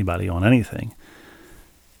gotten from anybody on anything.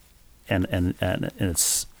 And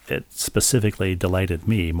it specifically delighted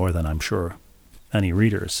me more than I'm sure any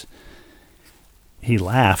readers. He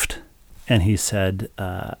laughed and he said,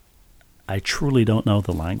 I truly don't know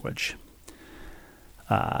the language.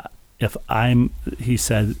 He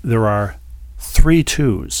said, there are 3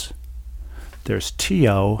 twos. There's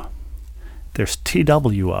T-O, there's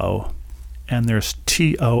T-W-O, and there's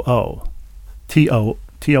T-O-O.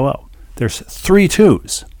 T-O-O. There's 3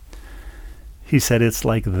 twos. He said it's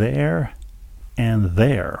like there and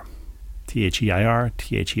there. T-H-E-I-R,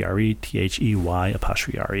 T-H-E-R-E, T-H-E-Y,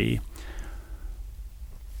 apostrophe R-E.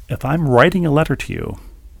 If I'm writing a letter to you,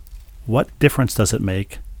 what difference does it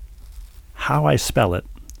make how I spell it,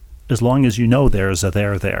 as long as you know there's a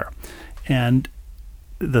there. And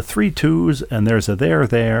the 3 twos and there's a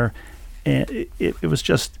there, and it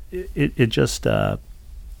was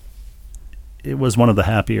one of the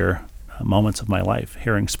happier moments of my life,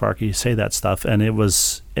 hearing Sparky say that stuff. And it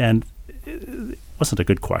wasn't a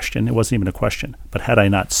good question. It wasn't even a question. But had I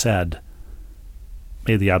not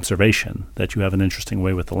made the observation that you have an interesting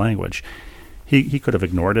way with the language, he could have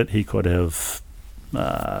ignored it. He could have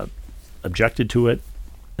objected to it.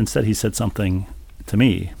 Instead, he said something to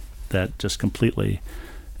me that just completely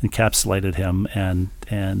encapsulated him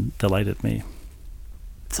and delighted me.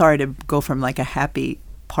 Sorry to go from like a happy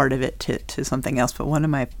part of it to something else, but one of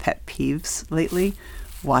my pet peeves lately,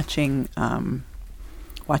 watching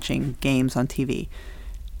games on TV.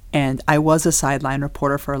 And I was a sideline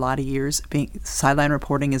reporter for a lot of years. Sideline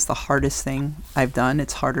reporting is the hardest thing I've done.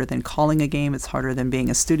 It's harder than calling a game. It's harder than being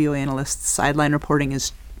a studio analyst. Sideline reporting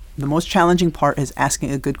is the most challenging part, is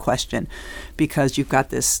asking a good question, because you've got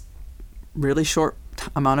this really short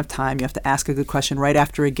amount of time. You have to ask a good question right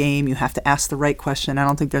after a game. You have to ask the right question. I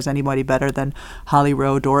don't think there's anybody better than Holly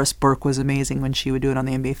Rowe. Doris Burke was amazing when she would do it on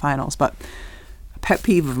the NBA Finals. But a pet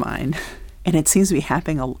peeve of mine, and it seems to be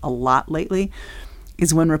happening a lot lately,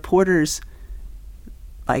 is when reporters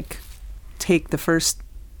take the first,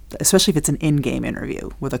 especially if it's an in-game interview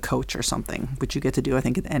with a coach or something, which you get to do, I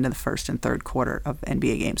think, at the end of the first and third quarter of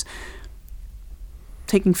NBA games,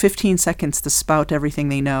 taking 15 seconds to spout everything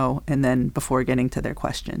they know, and then before getting to their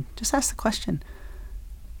question, just ask the question.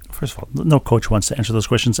 First of all, no coach wants to answer those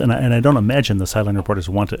questions, and I don't imagine the sideline reporters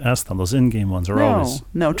want to ask them. Those in-game ones are always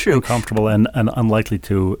true. uncomfortable and unlikely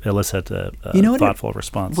to elicit a thoughtful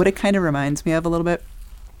response. What it kind of reminds me of a little bit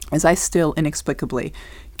is I still inexplicably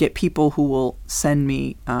get people who will send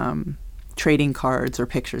me trading cards or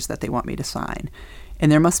pictures that they want me to sign.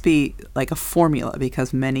 And there must be like a formula,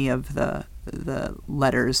 because many of the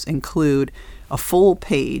letters include a full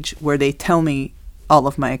page where they tell me all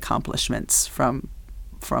of my accomplishments from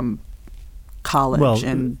college,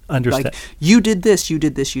 and like, you did this, you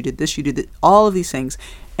did this, you did this, you did this, all of these things,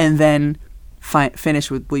 and then finish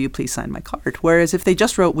with, will you please sign my card? Whereas if they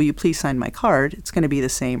just wrote, will you please sign my card, it's going to be the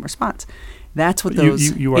same response. That's what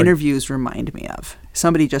those interviews remind me of.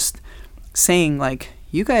 Somebody just saying, like,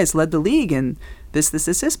 you guys led the league in this,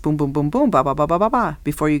 boom, boom, boom, boom, ba, ba, ba, ba, ba, ba,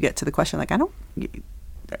 before you get to the question. Like,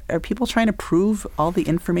 are people trying to prove all the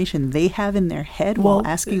information they have in their head while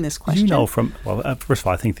asking this question? First of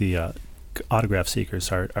all, I think the autograph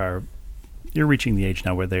seekers are you're reaching the age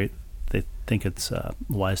now where they think it's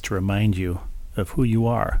wise to remind you of who you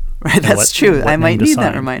are. Right, that's true. I might need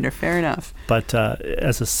that reminder. Fair enough. But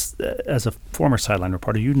as a former sideline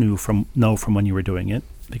reporter, you know from when you were doing it,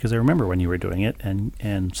 because I remember when you were doing it,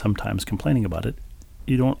 and sometimes complaining about it.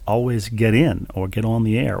 You don't always get in or get on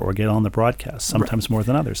the air or get on the broadcast, sometimes more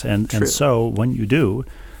than others. And so when you do,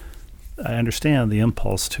 I understand the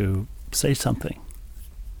impulse to say something.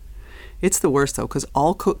 It's the worst, though,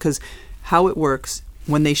 because how it works,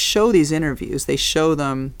 when they show these interviews, they show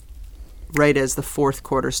them right as the fourth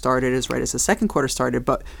quarter started, right as the second quarter started,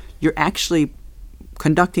 but you're actually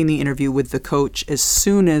conducting the interview with the coach as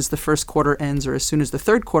soon as the first quarter ends or as soon as the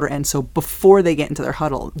third quarter ends, so before they get into their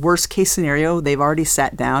huddle. Worst case scenario, they've already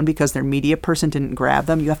sat down because their media person didn't grab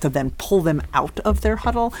them. You have to then pull them out of their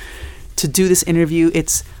huddle to do this interview.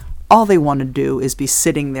 It's all they want to do is be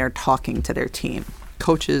sitting there talking to their team.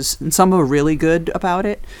 Coaches, and some are really good about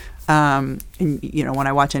it. And when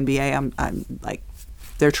I watch NBA, I'm like,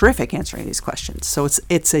 they're terrific answering these questions. So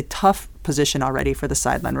it's a tough position already for the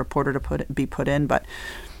sideline reporter to be put in. But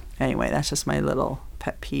anyway, that's just my little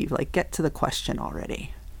pet peeve. Like, get to the question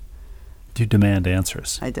already. You demand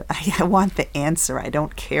answers. I want the answer. I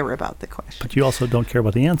don't care about the question. But you also don't care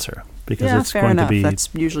about the answer because it's fair going enough. to be That's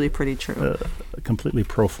usually pretty true. Completely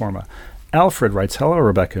pro forma. Alfred writes, "Hello,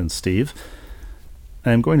 Rebecca and Steve.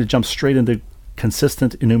 I'm going to jump straight into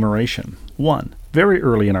consistent enumeration. 1. Very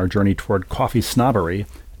early in our journey toward coffee snobbery,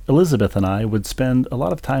 Elizabeth and I would spend a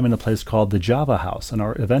lot of time in a place called the Java House in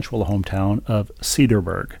our eventual hometown of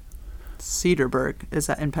Cedarburg." Cedarburg. Is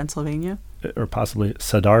that in Pennsylvania? Or possibly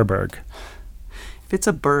Cedarburg. If it's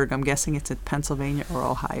a burg, I'm guessing it's in Pennsylvania or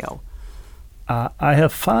Ohio. I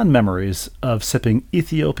have fond memories of sipping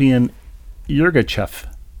Ethiopian Yirgacheffe.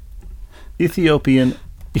 Ooh,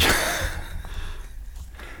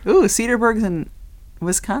 Cedarburg's in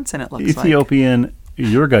Wisconsin, it looks Ethiopian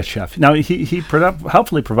Yirgacheffe. Now, he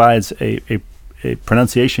helpfully provides a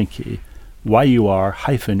pronunciation key.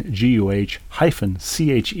 YUR-GUH-CHEF.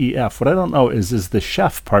 What I don't know is the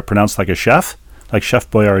chef part pronounced like a chef? Like Chef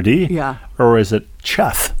Boyardee? Yeah. Or is it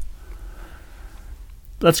chef?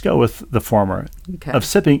 Let's go with the former. Okay. Of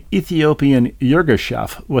sipping Ethiopian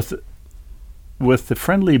Yirgacheffe with the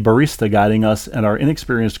friendly barista guiding us and our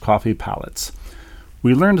inexperienced coffee palates.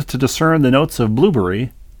 We learned to discern the notes of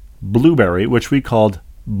blueberry, which we called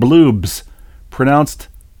bloobs, pronounced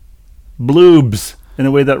bloobs, in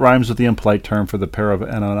a way that rhymes with the impolite term for the pair of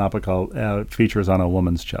onomatopoeical features on a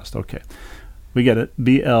woman's chest. Okay. We get it.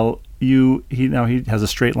 B-L-U. He has a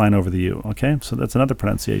straight line over the U. Okay? So that's another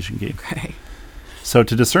pronunciation key. Okay. So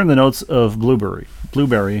to discern the notes of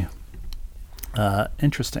blueberry.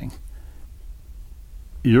 Interesting.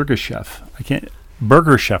 Yirgacheffe.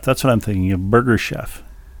 Burger Chef. That's what I'm thinking of. Burger Chef.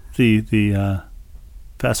 The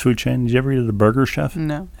fast food chain. Did you ever eat at a Burger Chef?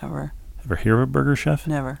 No, never. Ever hear of a Burger Chef?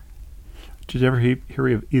 Never. Did you ever hear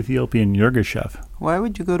of Ethiopian Yirgacheffe? Why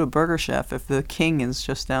would you go to Burger Chef if the king is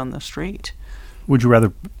just down the street? Would you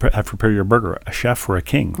rather have to prepare your burger, a chef or a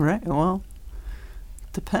king? Right, well,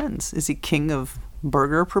 depends. Is he king of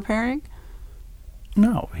burger preparing?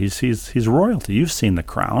 No, he's royalty. You've seen The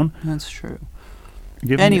Crown. That's true.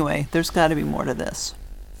 Anyway, there's got to be more to this.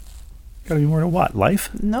 Got to be more to what? Life?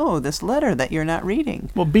 No, this letter that you're not reading.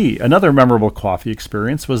 Well, B, another memorable coffee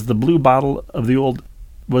experience was the blue bottle,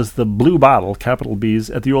 capital B's,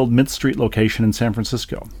 at the old Mint Street location in San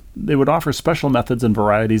Francisco. They would offer special methods and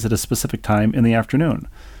varieties at a specific time in the afternoon.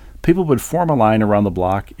 People would form a line around the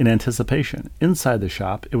block in anticipation. Inside the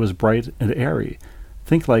shop, it was bright and airy.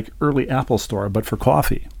 Think like early Apple Store, but for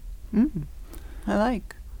coffee. I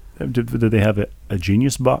like. Did they have a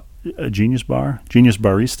genius bar? Genius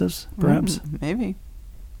baristas, perhaps? Maybe.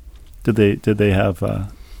 Did they have?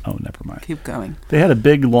 Never mind. Keep going. They had a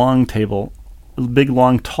big long tall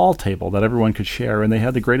table that everyone could share, and they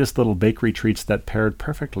had the greatest little bakery treats that paired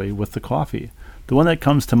perfectly with the coffee. The one that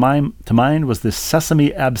comes to mind was the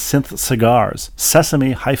sesame absinthe cigars.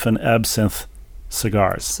 Sesame-absinthe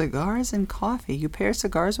cigars. Cigars and coffee. You pair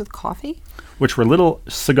cigars with coffee? Which were little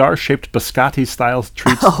cigar-shaped biscotti-style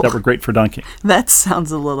treats that were great for dunking. That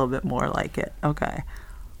sounds a little bit more like it. Okay.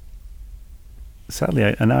 Sadly,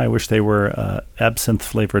 I wish they were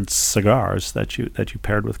absinthe-flavored cigars that you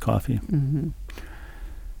paired with coffee. Mm-hmm.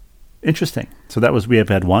 Interesting. So we have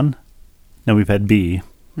had 1. Now we've had B.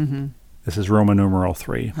 Mm-hmm. This is Roman numeral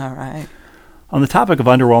 3. All right. On the topic of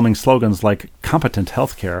underwhelming slogans like competent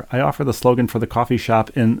healthcare, I offer the slogan for the coffee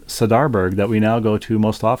shop in Cedarburg that we now go to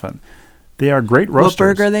most often. They are great roasters.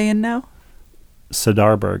 What burg are they in now?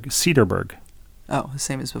 Cedarburg. Oh, the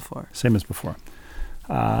same as before. Same as before.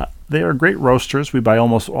 They are great roasters. We buy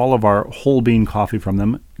almost all of our whole bean coffee from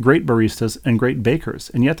them. Great baristas and great bakers.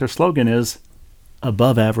 And yet their slogan is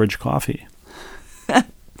above average coffee.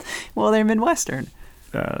 Well, they're Midwestern.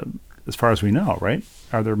 As far as we know, right?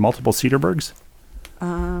 Are there multiple Cedarburgs?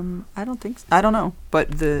 I don't think so. I don't know.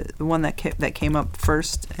 But the one that came up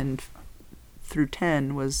first and through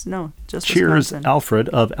 10 was, just Cheers, Wisconsin. Alfred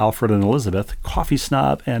of Alfred and Elizabeth, coffee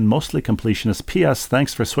snob and mostly completionist. P.S.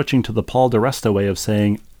 Thanks for switching to the Paul DeResta way of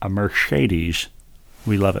saying a Mercedes.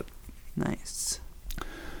 We love it. Nice.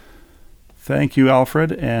 Thank you,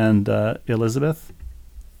 Alfred and Elizabeth.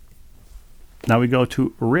 Now we go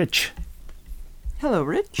to Rich. Hello,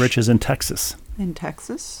 Rich. Rich is in Texas. In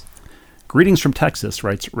Texas. Greetings from Texas,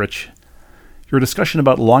 writes Rich. Your discussion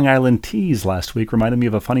about Long Island teas last week reminded me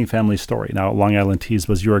of a funny family story. Now, Long Island teas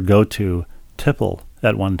was your go-to tipple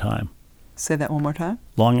at one time. Say that one more time.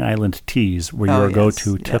 Long Island teas were your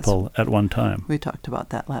go-to tipple at one time. We talked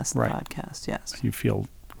about that last podcast, yes. You feel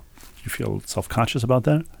self-conscious about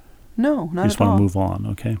that? No, not at all. You just want to move on,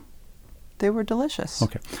 okay? They were delicious.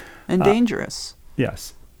 Okay. And dangerous.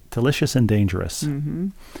 Yes. Delicious and dangerous. Mm-hmm.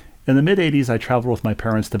 In the mid-'80s, I traveled with my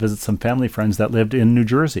parents to visit some family friends that lived in New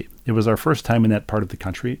Jersey. It was our first time in that part of the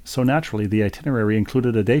country, so naturally the itinerary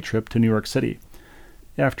included a day trip to New York City.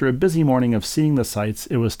 After a busy morning of seeing the sights,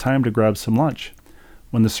 it was time to grab some lunch.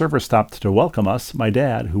 When the server stopped to welcome us, my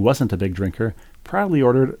dad, who wasn't a big drinker, proudly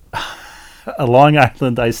ordered a Long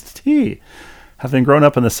Island iced tea. Having grown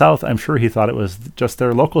up in the South, I'm sure he thought it was just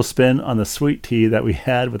their local spin on the sweet tea that we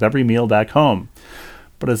had with every meal back home.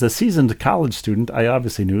 But as a seasoned college student, I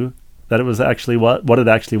obviously knew that it was actually what it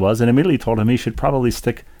actually was, and immediately told him he should probably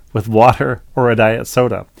stick with water or a diet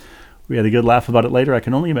soda. We had a good laugh about it later. I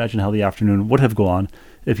can only imagine how the afternoon would have gone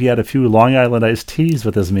if he had a few Long Island iced teas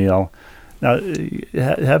with his meal. Now,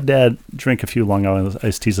 have Dad drink a few Long Island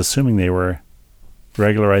iced teas, assuming they were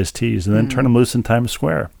regular iced teas, and then turn them loose in Times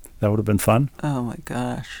Square. That would have been fun. Oh, my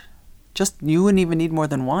gosh. You wouldn't even need more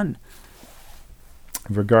than one.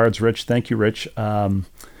 Regards, Rich. Thank you, Rich. What's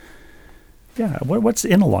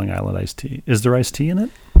in a Long Island iced tea? Is there iced tea in it?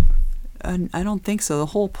 I don't think so. The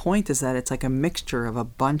whole point is that it's like a mixture of a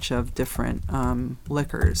bunch of different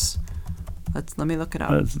liquors. Let me look it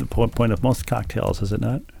up. That's the point of most cocktails, is it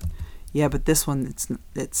not? Yeah, but this one,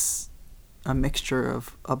 it's a mixture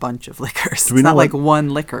of a bunch of liquors. Do we it's know not like one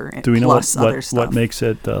liquor do we know plus other stuff. What makes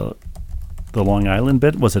it the Long Island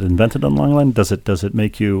bit? Was it invented on Long Island? Does it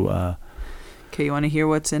make you... Okay, you want to hear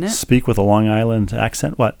what's in it? Speak with a Long Island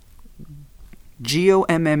accent? What?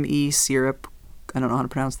 GOMME syrup. I don't know how to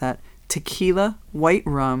pronounce that. Tequila, white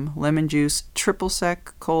rum, lemon juice, triple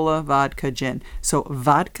sec, cola, vodka, gin. So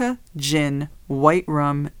vodka, gin, white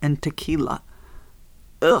rum, and tequila.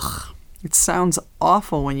 Ugh. It sounds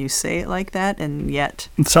awful when you say it like that, and yet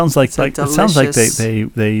it sounds like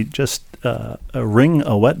they just wring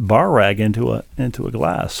a wet bar rag into a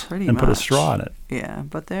glass and put a straw in it. Yeah,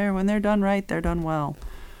 but when they're done right, they're done well.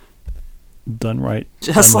 Done right.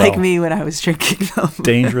 Just like me when I was drinking them.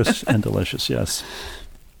 Dangerous and delicious, yes.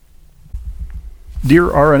 Dear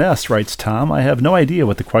RNS, writes Tom, I have no idea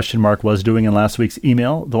what the question mark was doing in last week's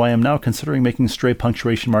email, though I am now considering making stray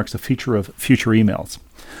punctuation marks a feature of future emails.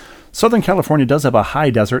 Southern California does have a high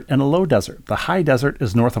desert and a low desert. The high desert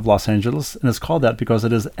is north of Los Angeles and is called that because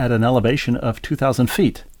it is at an elevation of 2,000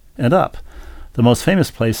 feet and up. The most famous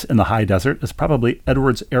place in the high desert is probably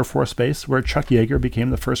Edwards Air Force Base, where Chuck Yeager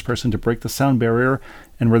became the first person to break the sound barrier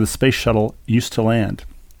and where the space shuttle used to land.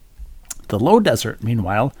 The low desert,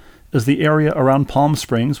 meanwhile, is the area around Palm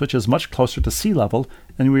Springs, which is much closer to sea level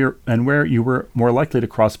and where you were more likely to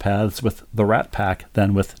cross paths with the Rat Pack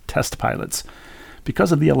than with test pilots.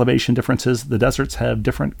 Because of the elevation differences, the deserts have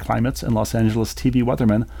different climates, and Los Angeles TV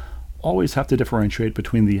weathermen always have to differentiate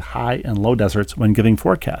between the high and low deserts when giving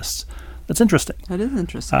forecasts. That's interesting. That is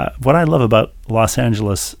interesting. What I love about Los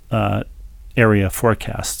Angeles area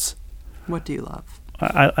forecasts. What do you love?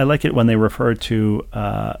 I like it when they refer to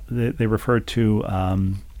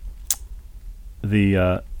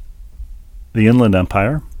the Inland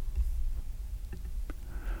Empire.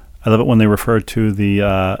 I love it when they refer to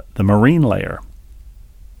the marine layer.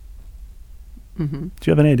 Mm-hmm. Do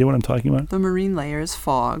you have any idea what I'm talking about? The marine layer is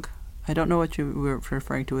fog. I don't know what you were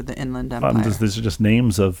referring to with the Inland Empire. These are just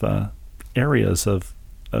names of areas of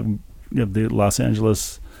the Los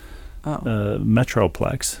Angeles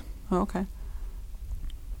metroplex. Oh, okay.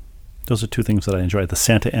 Those are two things that I enjoy. The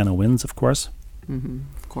Santa Ana winds, of course. Mm-hmm.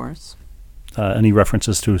 Of course. Any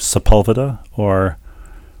references to Sepulveda or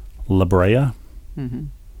La Brea? Mm-hmm.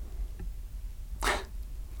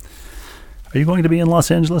 Are you going to be in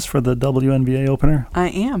Los Angeles for the WNBA opener? I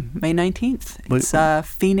am, May 19th. It's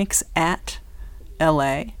Phoenix at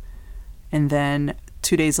LA. And then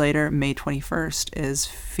 2 days later, May 21st, is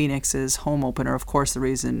Phoenix's home opener. Of course, the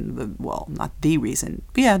reason we're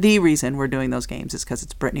doing those games is because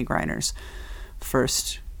it's Brittany Griner's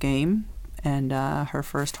first game and her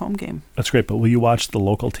first home game. That's great, but will you watch the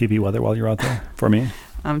local TV weather while you're out there for me?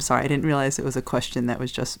 I'm sorry, I didn't realize it was a question that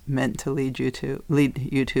was just meant to lead you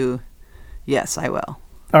to. Yes, I will.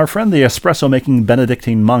 Our friend, the espresso-making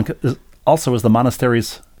Benedictine monk, also is the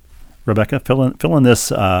monastery's... Rebecca, fill in this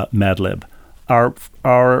Mad Lib. Our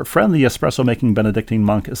friend, the espresso-making Benedictine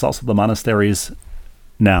monk, is also the monastery's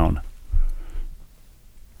noun.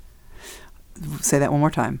 Say that one more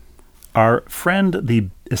time. Our friend, the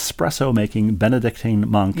espresso-making Benedictine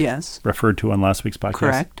monk, yes, referred to on last week's podcast,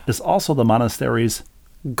 correct, is also the monastery's...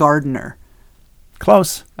 gardener.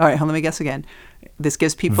 Close. All right, let me guess again. This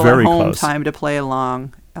gives people Very at home close. time to play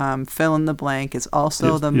along. Fill in the blank. It's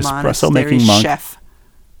also the monastery's monastery chef.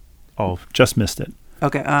 Oh, just missed it.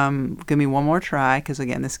 Okay, give me one more try, because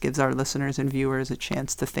again, this gives our listeners and viewers a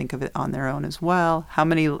chance to think of it on their own as well. How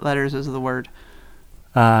many letters is the word?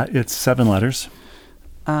 It's 7 letters.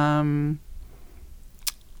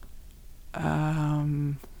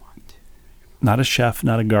 Not a chef,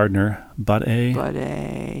 not a gardener, but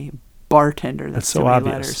a bartender. That's so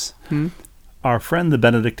obvious. Our friend, the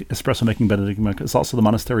Benedict espresso-making Benedict monk, is also the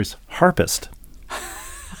monastery's harpist.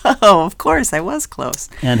 Oh, of course, I was close.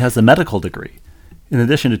 And has a medical degree, in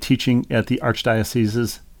addition to teaching at the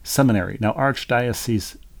Archdiocese's seminary. Now,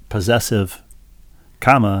 Archdiocese, possessive,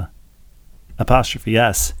 comma, apostrophe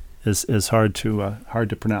S, is hard to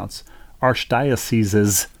pronounce.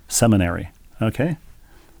 Archdiocese's seminary. Okay?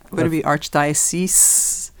 Would it be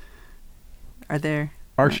Archdiocese? Are there...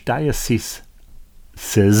 Archdiocese's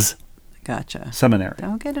Gotcha. seminary.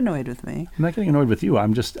 Don't get annoyed with me. I'm not getting annoyed with you.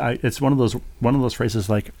 I'm just. It's one of those phrases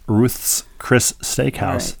like Ruth's Chris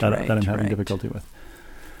Steakhouse that I'm having difficulty with.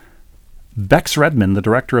 Bex Redman, the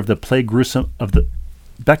director of the play Gruesome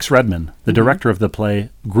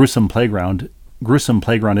Playground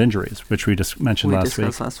Injuries, which we just mentioned last week. We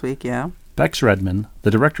discussed last week, yeah. Bex Redman,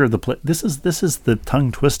 the director of the play. This is the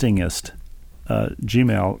tongue twistingest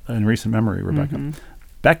Gmail in recent memory, Rebecca.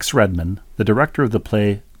 Bex Redman, the director of the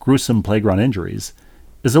play Gruesome Playground Injuries,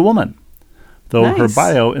 is a woman, though her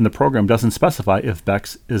bio in the program doesn't specify if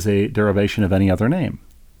Bex is a derivation of any other name.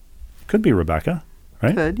 Could be Rebecca,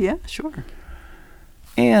 right? Could, yeah, sure.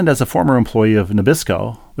 And as a former employee of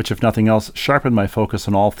Nabisco, which if nothing else sharpened my focus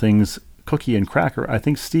on all things cookie and cracker, I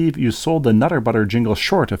think, Steve, you sold the Nutter Butter jingle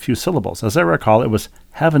short a few syllables. As I recall, it was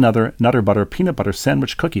have another Nutter Butter peanut butter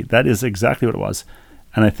sandwich cookie. That is exactly what it was.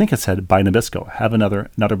 And I think it said by Nabisco, have another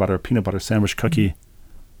Nutter Butter peanut butter sandwich cookie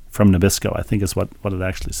from Nabisco, I think is what it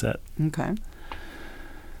actually said. Okay.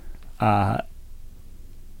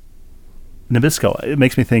 Nabisco, it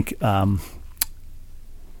makes me think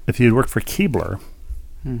if you'd worked for Keebler,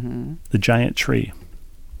 the giant tree.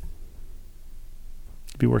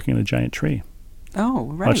 You'd be working in a giant tree. Oh,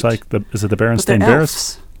 right. Much like is it the Berenstain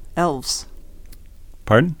Bears? Elves.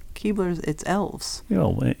 Pardon? Keebler's, it's elves. You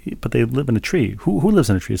know, but they live in a tree. Who lives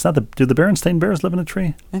in a tree? It's not do the Berenstain Bears live in a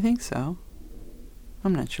tree? I think so.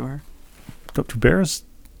 I'm not sure. Do bears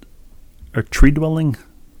are tree dwelling?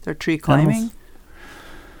 They're tree climbing? Animals?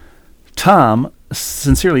 Tom,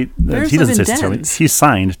 sincerely, he doesn't say sincerely. He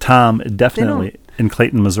signed Tom definitely in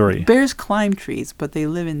Clayton, Missouri. Bears climb trees, but they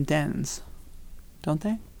live in dens, don't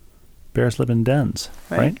they? Bears live in dens,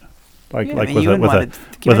 right? Like yeah, with you a wouldn't want to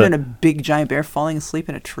imagine a big giant bear falling asleep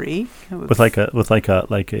in a tree with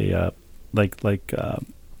a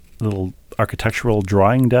little architectural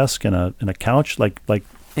drawing desk and a couch like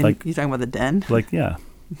you're talking about the den?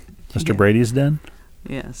 Mr. Brady's den?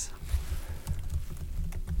 Yes.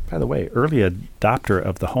 By the way, early adopter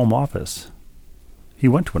of the home office. He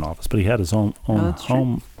went to an office, but he had his own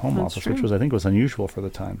home office, which I think was unusual for the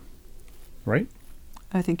time. Right?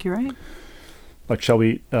 I think you're right. But shall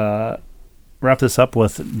we wrap this up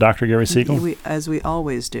with Dr. Gary Siegel? As we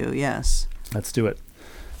always do, yes. Let's do it.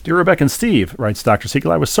 Dear Rebecca and Steve, writes Dr.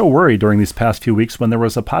 Siegel, I was so worried during these past few weeks when there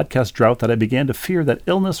was a podcast drought that I began to fear that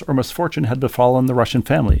illness or misfortune had befallen the Russian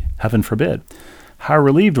family. Heaven forbid. How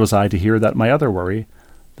relieved was I to hear that my other worry,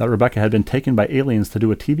 that Rebecca had been taken by aliens to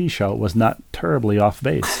do a TV show, was not terribly off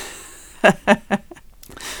base.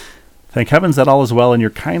 Thank heavens that all is well and you're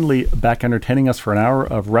kindly back entertaining us for an hour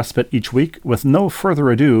of respite each week. With no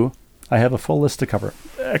further ado, I have a full list to cover.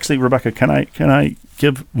 Actually, Rebecca, can I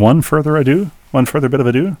give one further bit of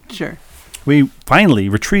ado? Sure. We finally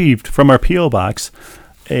retrieved from our P.O. box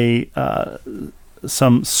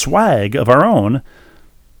some swag of our own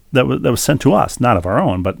that was sent to us, not of our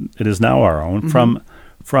own, but it is now our own, from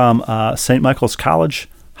St. Michael's College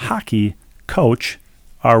hockey coach,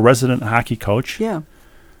 our resident hockey coach. Yeah.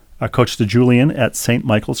 Coach DeJulian at St.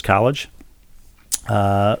 Michael's College.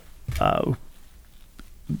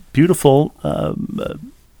 Beautiful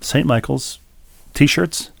St. Michael's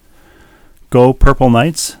T-shirts. Go Purple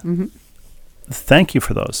Knights. Thank you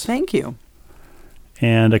for those. Thank you.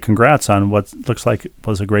 And congrats on what looks like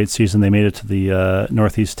was a great season. They made it to the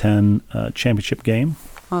Northeast 10 championship game.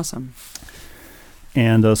 Awesome.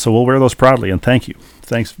 And so we'll wear those proudly, and thank you.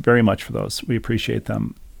 Thanks very much for those. We appreciate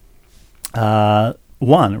them.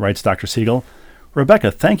 One, writes Dr. Siegel, Rebecca,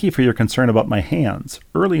 thank you for your concern about my hands.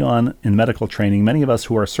 Early on in medical training, many of us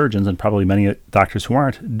who are surgeons, and probably many doctors who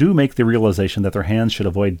aren't, do make the realization that their hands should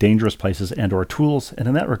avoid dangerous places and or tools, and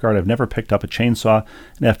in that regard, I've never picked up a chainsaw,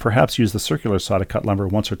 and have perhaps used the circular saw to cut lumber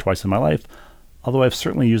once or twice in my life, although I've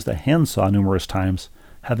certainly used a handsaw numerous times,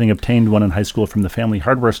 having obtained one in high school from the family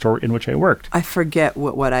hardware store in which I worked. I forget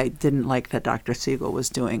what I didn't like that Dr. Siegel was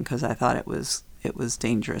doing, because I thought it was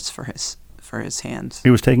dangerous for his hands. He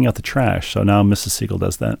was taking out the trash, so now Mrs. Siegel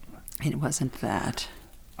does that. It wasn't that.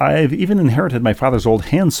 I've even inherited my father's old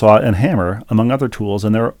handsaw and hammer, among other tools,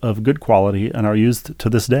 and they're of good quality and are used to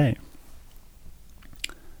this day.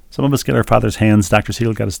 Some of us get our father's hands. Dr.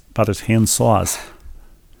 Siegel got his father's hand saws.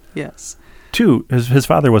 Yes. 2, his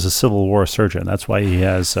father was a Civil War surgeon. That's why he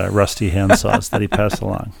has rusty hand saws that he passed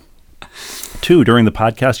along. 2, during the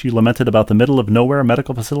podcast, you lamented about the middle-of-nowhere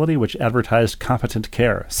medical facility which advertised competent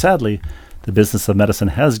care. Sadly, the business of medicine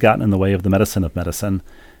has gotten in the way of the medicine of medicine,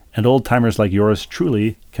 and old-timers like yours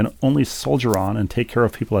truly can only soldier on and take care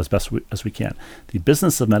of people as best as we can. The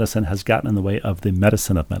business of medicine has gotten in the way of the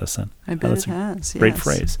medicine of medicine. I bet it has, great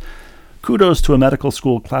phrase. Kudos to a medical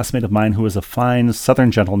school classmate of mine who is a fine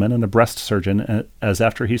Southern gentleman and a breast surgeon, as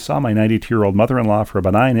after he saw my 92-year-old mother-in-law for a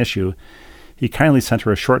benign issue, he kindly sent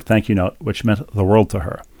her a short thank you note, which meant the world to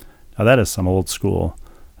her. Now that is some old school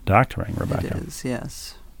doctoring, Rebecca. It is,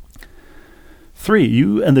 yes. 3,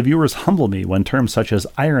 you and the viewers humble me when terms such as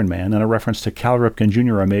Iron Man and a reference to Cal Ripken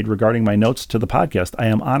Jr. are made regarding my notes to the podcast. I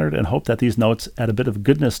am honored and hope that these notes add a bit of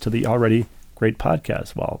goodness to the already great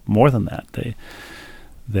podcast. Well, more than that,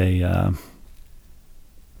 They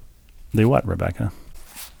what, Rebecca?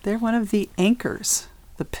 They're one of the anchors,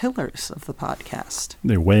 the pillars of the podcast.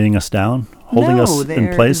 They're weighing us down, holding us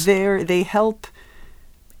in place? They help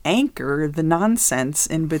anchor the nonsense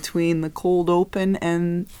in between the cold open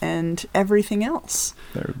and everything else.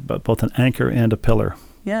 They're both an anchor and a pillar.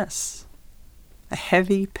 Yes. A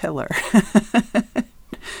heavy pillar.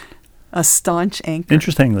 A staunch anchor.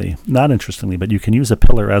 Not interestingly, but you can use a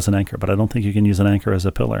pillar as an anchor, but I don't think you can use an anchor as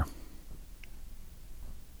a pillar.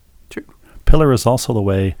 True. Pillar is also the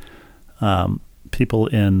way people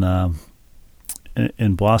in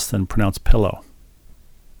Boston pronounce pillow.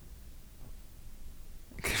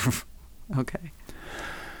 Okay.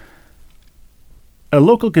 A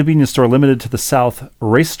local convenience store limited to the South,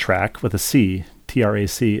 Racetrack with a C,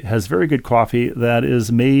 TRAC, has very good coffee that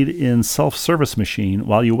is made in self-service machine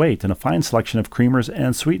while you wait, and a fine selection of creamers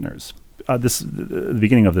and sweeteners. The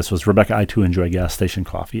beginning of this was, Rebecca, I too enjoy gas station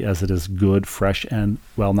coffee, as it is good, fresh, and,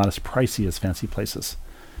 well, not as pricey as fancy places.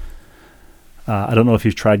 I don't know if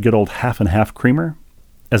you've tried good old half and half creamer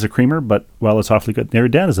as a creamer, but, well, it's awfully good. Your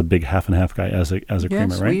dad is a big half and half guy as a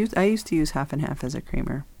creamer, right? I used to use half and half as a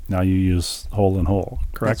creamer. Now you use whole and whole,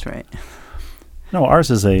 correct? That's right. No, ours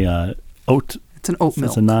is a oat. It's an oat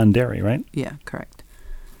milk. It's a non-dairy, right? Yeah, correct.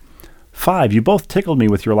 5, you both tickled me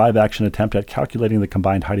with your live-action attempt at calculating the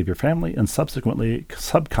combined height of your family and subsequently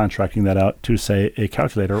subcontracting that out to, say, a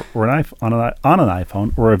calculator or on an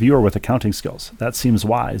iPhone or a viewer with accounting skills. That seems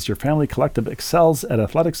wise. Your family collective excels at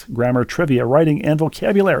athletics, grammar, trivia, writing, and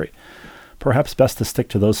vocabulary. Perhaps best to stick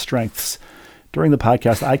to those strengths. During the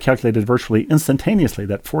podcast, I calculated virtually instantaneously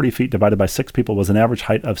that 40 feet divided by 6 people was an average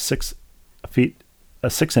height of 6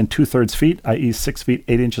 2/3 feet, i.e. 6 feet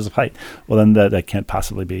 8 inches of height. Well, then that can't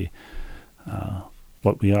possibly be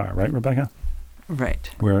what we are, right, Rebecca? Right.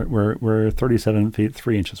 We're 37 feet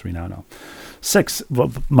 3 inches. We now know. 6,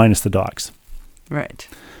 well, minus the dogs. Right.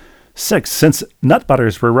 6, since nut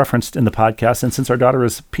butters were referenced in the podcast, and since our daughter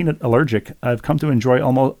is peanut allergic, I've come to enjoy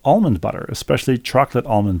almond butter, especially chocolate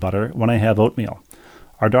almond butter, when I have oatmeal.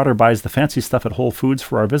 Our daughter buys the fancy stuff at Whole Foods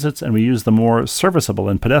for our visits, and we use the more serviceable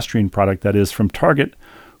and pedestrian product that is from Target,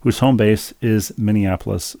 whose home base is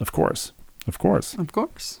Minneapolis, of course. Of course. Of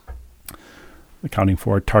course. Accounting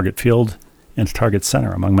for Target Field and Target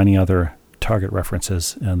Center, among many other Target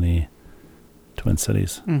references in the Twin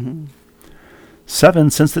Cities. Mm-hmm. 7,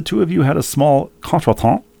 since the two of you had a small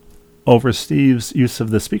contretemps over Steve's use of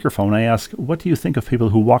the speakerphone, I ask, what do you think of people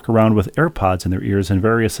who walk around with AirPods in their ears in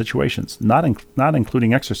various situations, not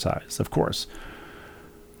including exercise, of course?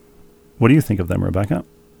 What do you think of them, Rebecca?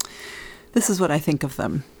 This is what I think of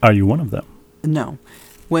them. Are you one of them? No.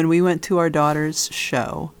 When we went to our daughter's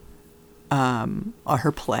show, or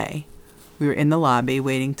her play, we were in the lobby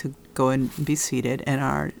waiting to go and be seated, and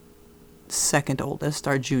our second oldest,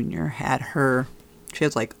 our junior, she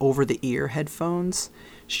has like over-the-ear headphones.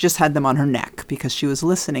 She just had them on her neck because she was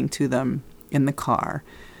listening to them in the car.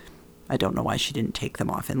 I don't know why she didn't take them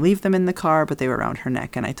off and leave them in the car, but they were around her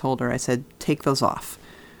neck. And I told her, I said, take those off.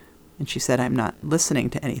 And she said, I'm not listening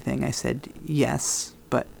to anything. I said, yes,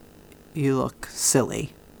 but you look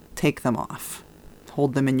silly. Take them off.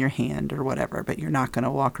 Hold them in your hand or whatever, but you're not going to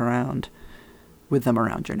walk around with them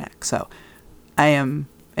around your neck. So I am,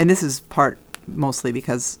 and this is mostly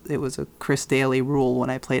because it was a Chris Daly rule when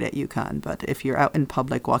I played at UConn, but if you're out in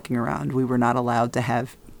public walking around, we were not allowed to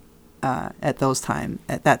have at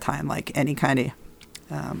that time, like any kind of,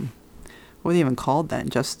 what were they even called then?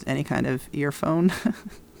 Just any kind of earphone,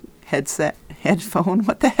 headphone,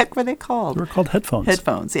 what the heck were they called? They were called headphones.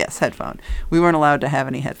 Headphones, yes, headphone. We weren't allowed to have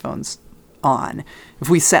any headphones on. If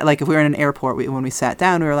we were in an airport, when we sat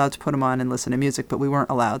down, we were allowed to put them on and listen to music, but we weren't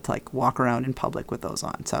allowed to like walk around in public with those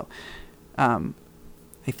on. So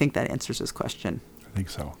I think that answers his question. I think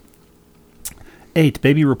so. 8,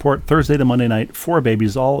 baby report Thursday to Monday night. 4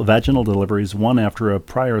 babies, all vaginal deliveries, 1 after a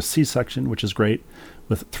prior C-section, which is great,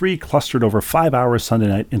 with 3 clustered over 5 hours Sunday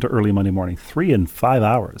night into early Monday morning. 3 in 5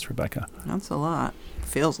 hours, Rebecca. That's a lot.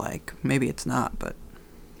 Feels like. Maybe it's not, but...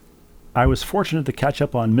 I was fortunate to catch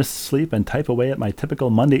up on missed sleep and type away at my typical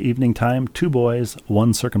Monday evening time. 2 boys,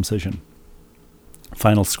 1 circumcision.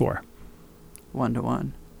 Final score.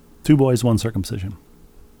 1-1. 2 boys, 1 circumcision.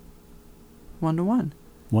 1-1.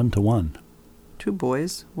 1-1. 2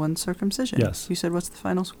 boys, 1 circumcision. Yes. You said, what's the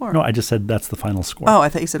final score? No, I just said that's the final score. Oh, I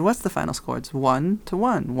thought you said, what's the final score? It's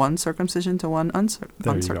 1-1. 1 circumcision to 1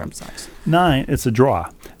 uncircumcised. 9, it's a draw.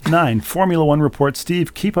 9, Formula One report.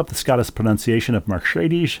 Steve, keep up the Scottish pronunciation of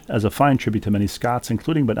Mercedes as a fine tribute to many Scots,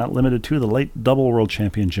 including but not limited to the late double world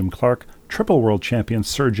champion Jim Clark, triple world champion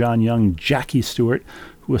Sir John Young, Jackie Stewart,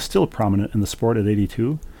 who was still prominent in the sport at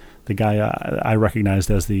 82. The guy I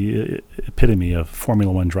recognized as the epitome of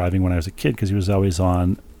Formula One driving when I was a kid because he was always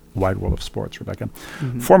on Wide World of Sports, Rebecca.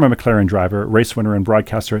 Mm-hmm. Former McLaren driver, race winner and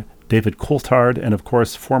broadcaster David Coulthard, and of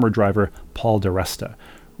course former driver Paul di Resta.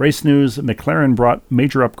 Race news, McLaren brought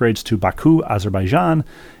major upgrades to Baku, Azerbaijan,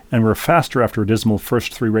 and were faster after a dismal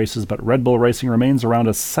first 3 races, but Red Bull Racing remains around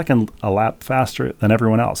a lap faster than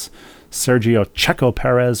everyone else. Sergio Checo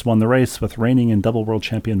Perez won the race, with reigning and double world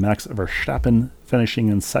champion Max Verstappen finishing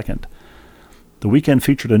in second. The weekend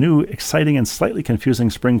featured a new, exciting, and slightly confusing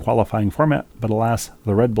spring qualifying format, but alas,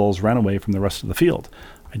 the Red Bulls ran away from the rest of the field.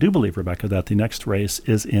 I do believe, Rebecca, that the next race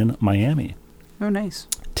is in Miami. Oh, nice.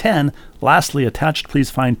 10, lastly, attached, please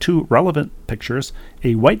find 2 relevant pictures,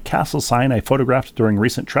 a White Castle sign I photographed during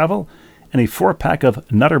recent travel, and a 4-pack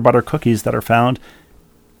of Nutter Butter cookies that are found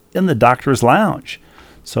in the doctor's lounge.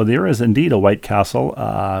 So there is indeed a White Castle,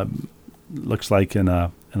 looks like in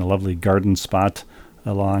a lovely garden spot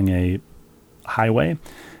along a highway,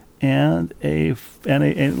 and an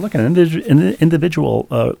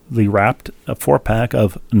individually wrapped 4-pack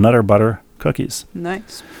of Nutter Butter cookies.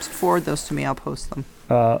 Nice. Forward those to me. I'll post them.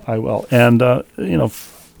 I will. And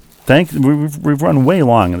we've run way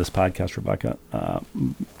long in this podcast, Rebecca.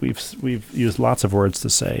 We've used lots of words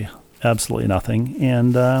to say absolutely nothing,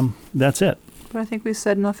 and that's it. But I think we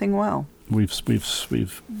said nothing well. We've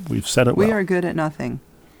said it well. We are good at nothing.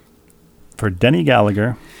 For Denny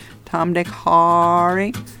Gallagher, Tom, Dick,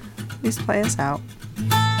 Harry, please play us out.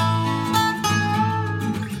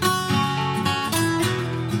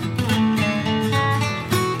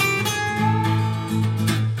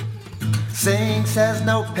 Saying says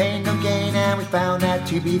no pain, no gain, and we found that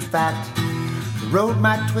to be fact. The road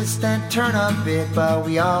might twist and turn a bit, but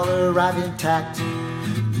we all arrive intact.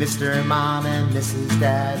 Mr. Mom and Mrs.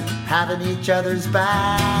 Dad having each other's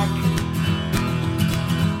back.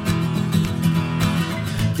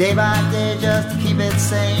 Day by day just to keep it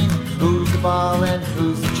sane. Who's the ball and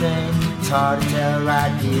who's the chain? It's hard to tell right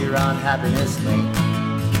here on Happiness Lane.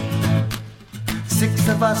 6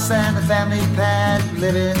 of us and the family pet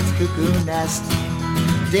live in its cuckoo nest.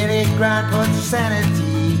 Daily grind puts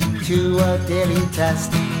sanity to a daily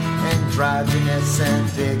test. Androgynous,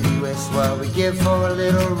 ambiguous, what we give for a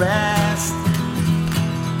little rest.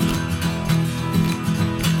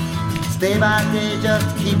 Day by day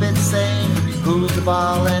just to keep it sane. Who's the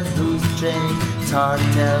ball and who's the chain? It's hard to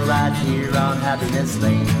tell right here on Happiness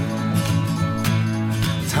Lane.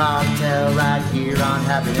 It's hard to tell right here on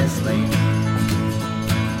Happiness Lane.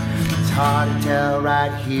 It's hard to tell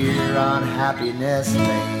right here on Happiness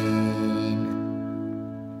Lane.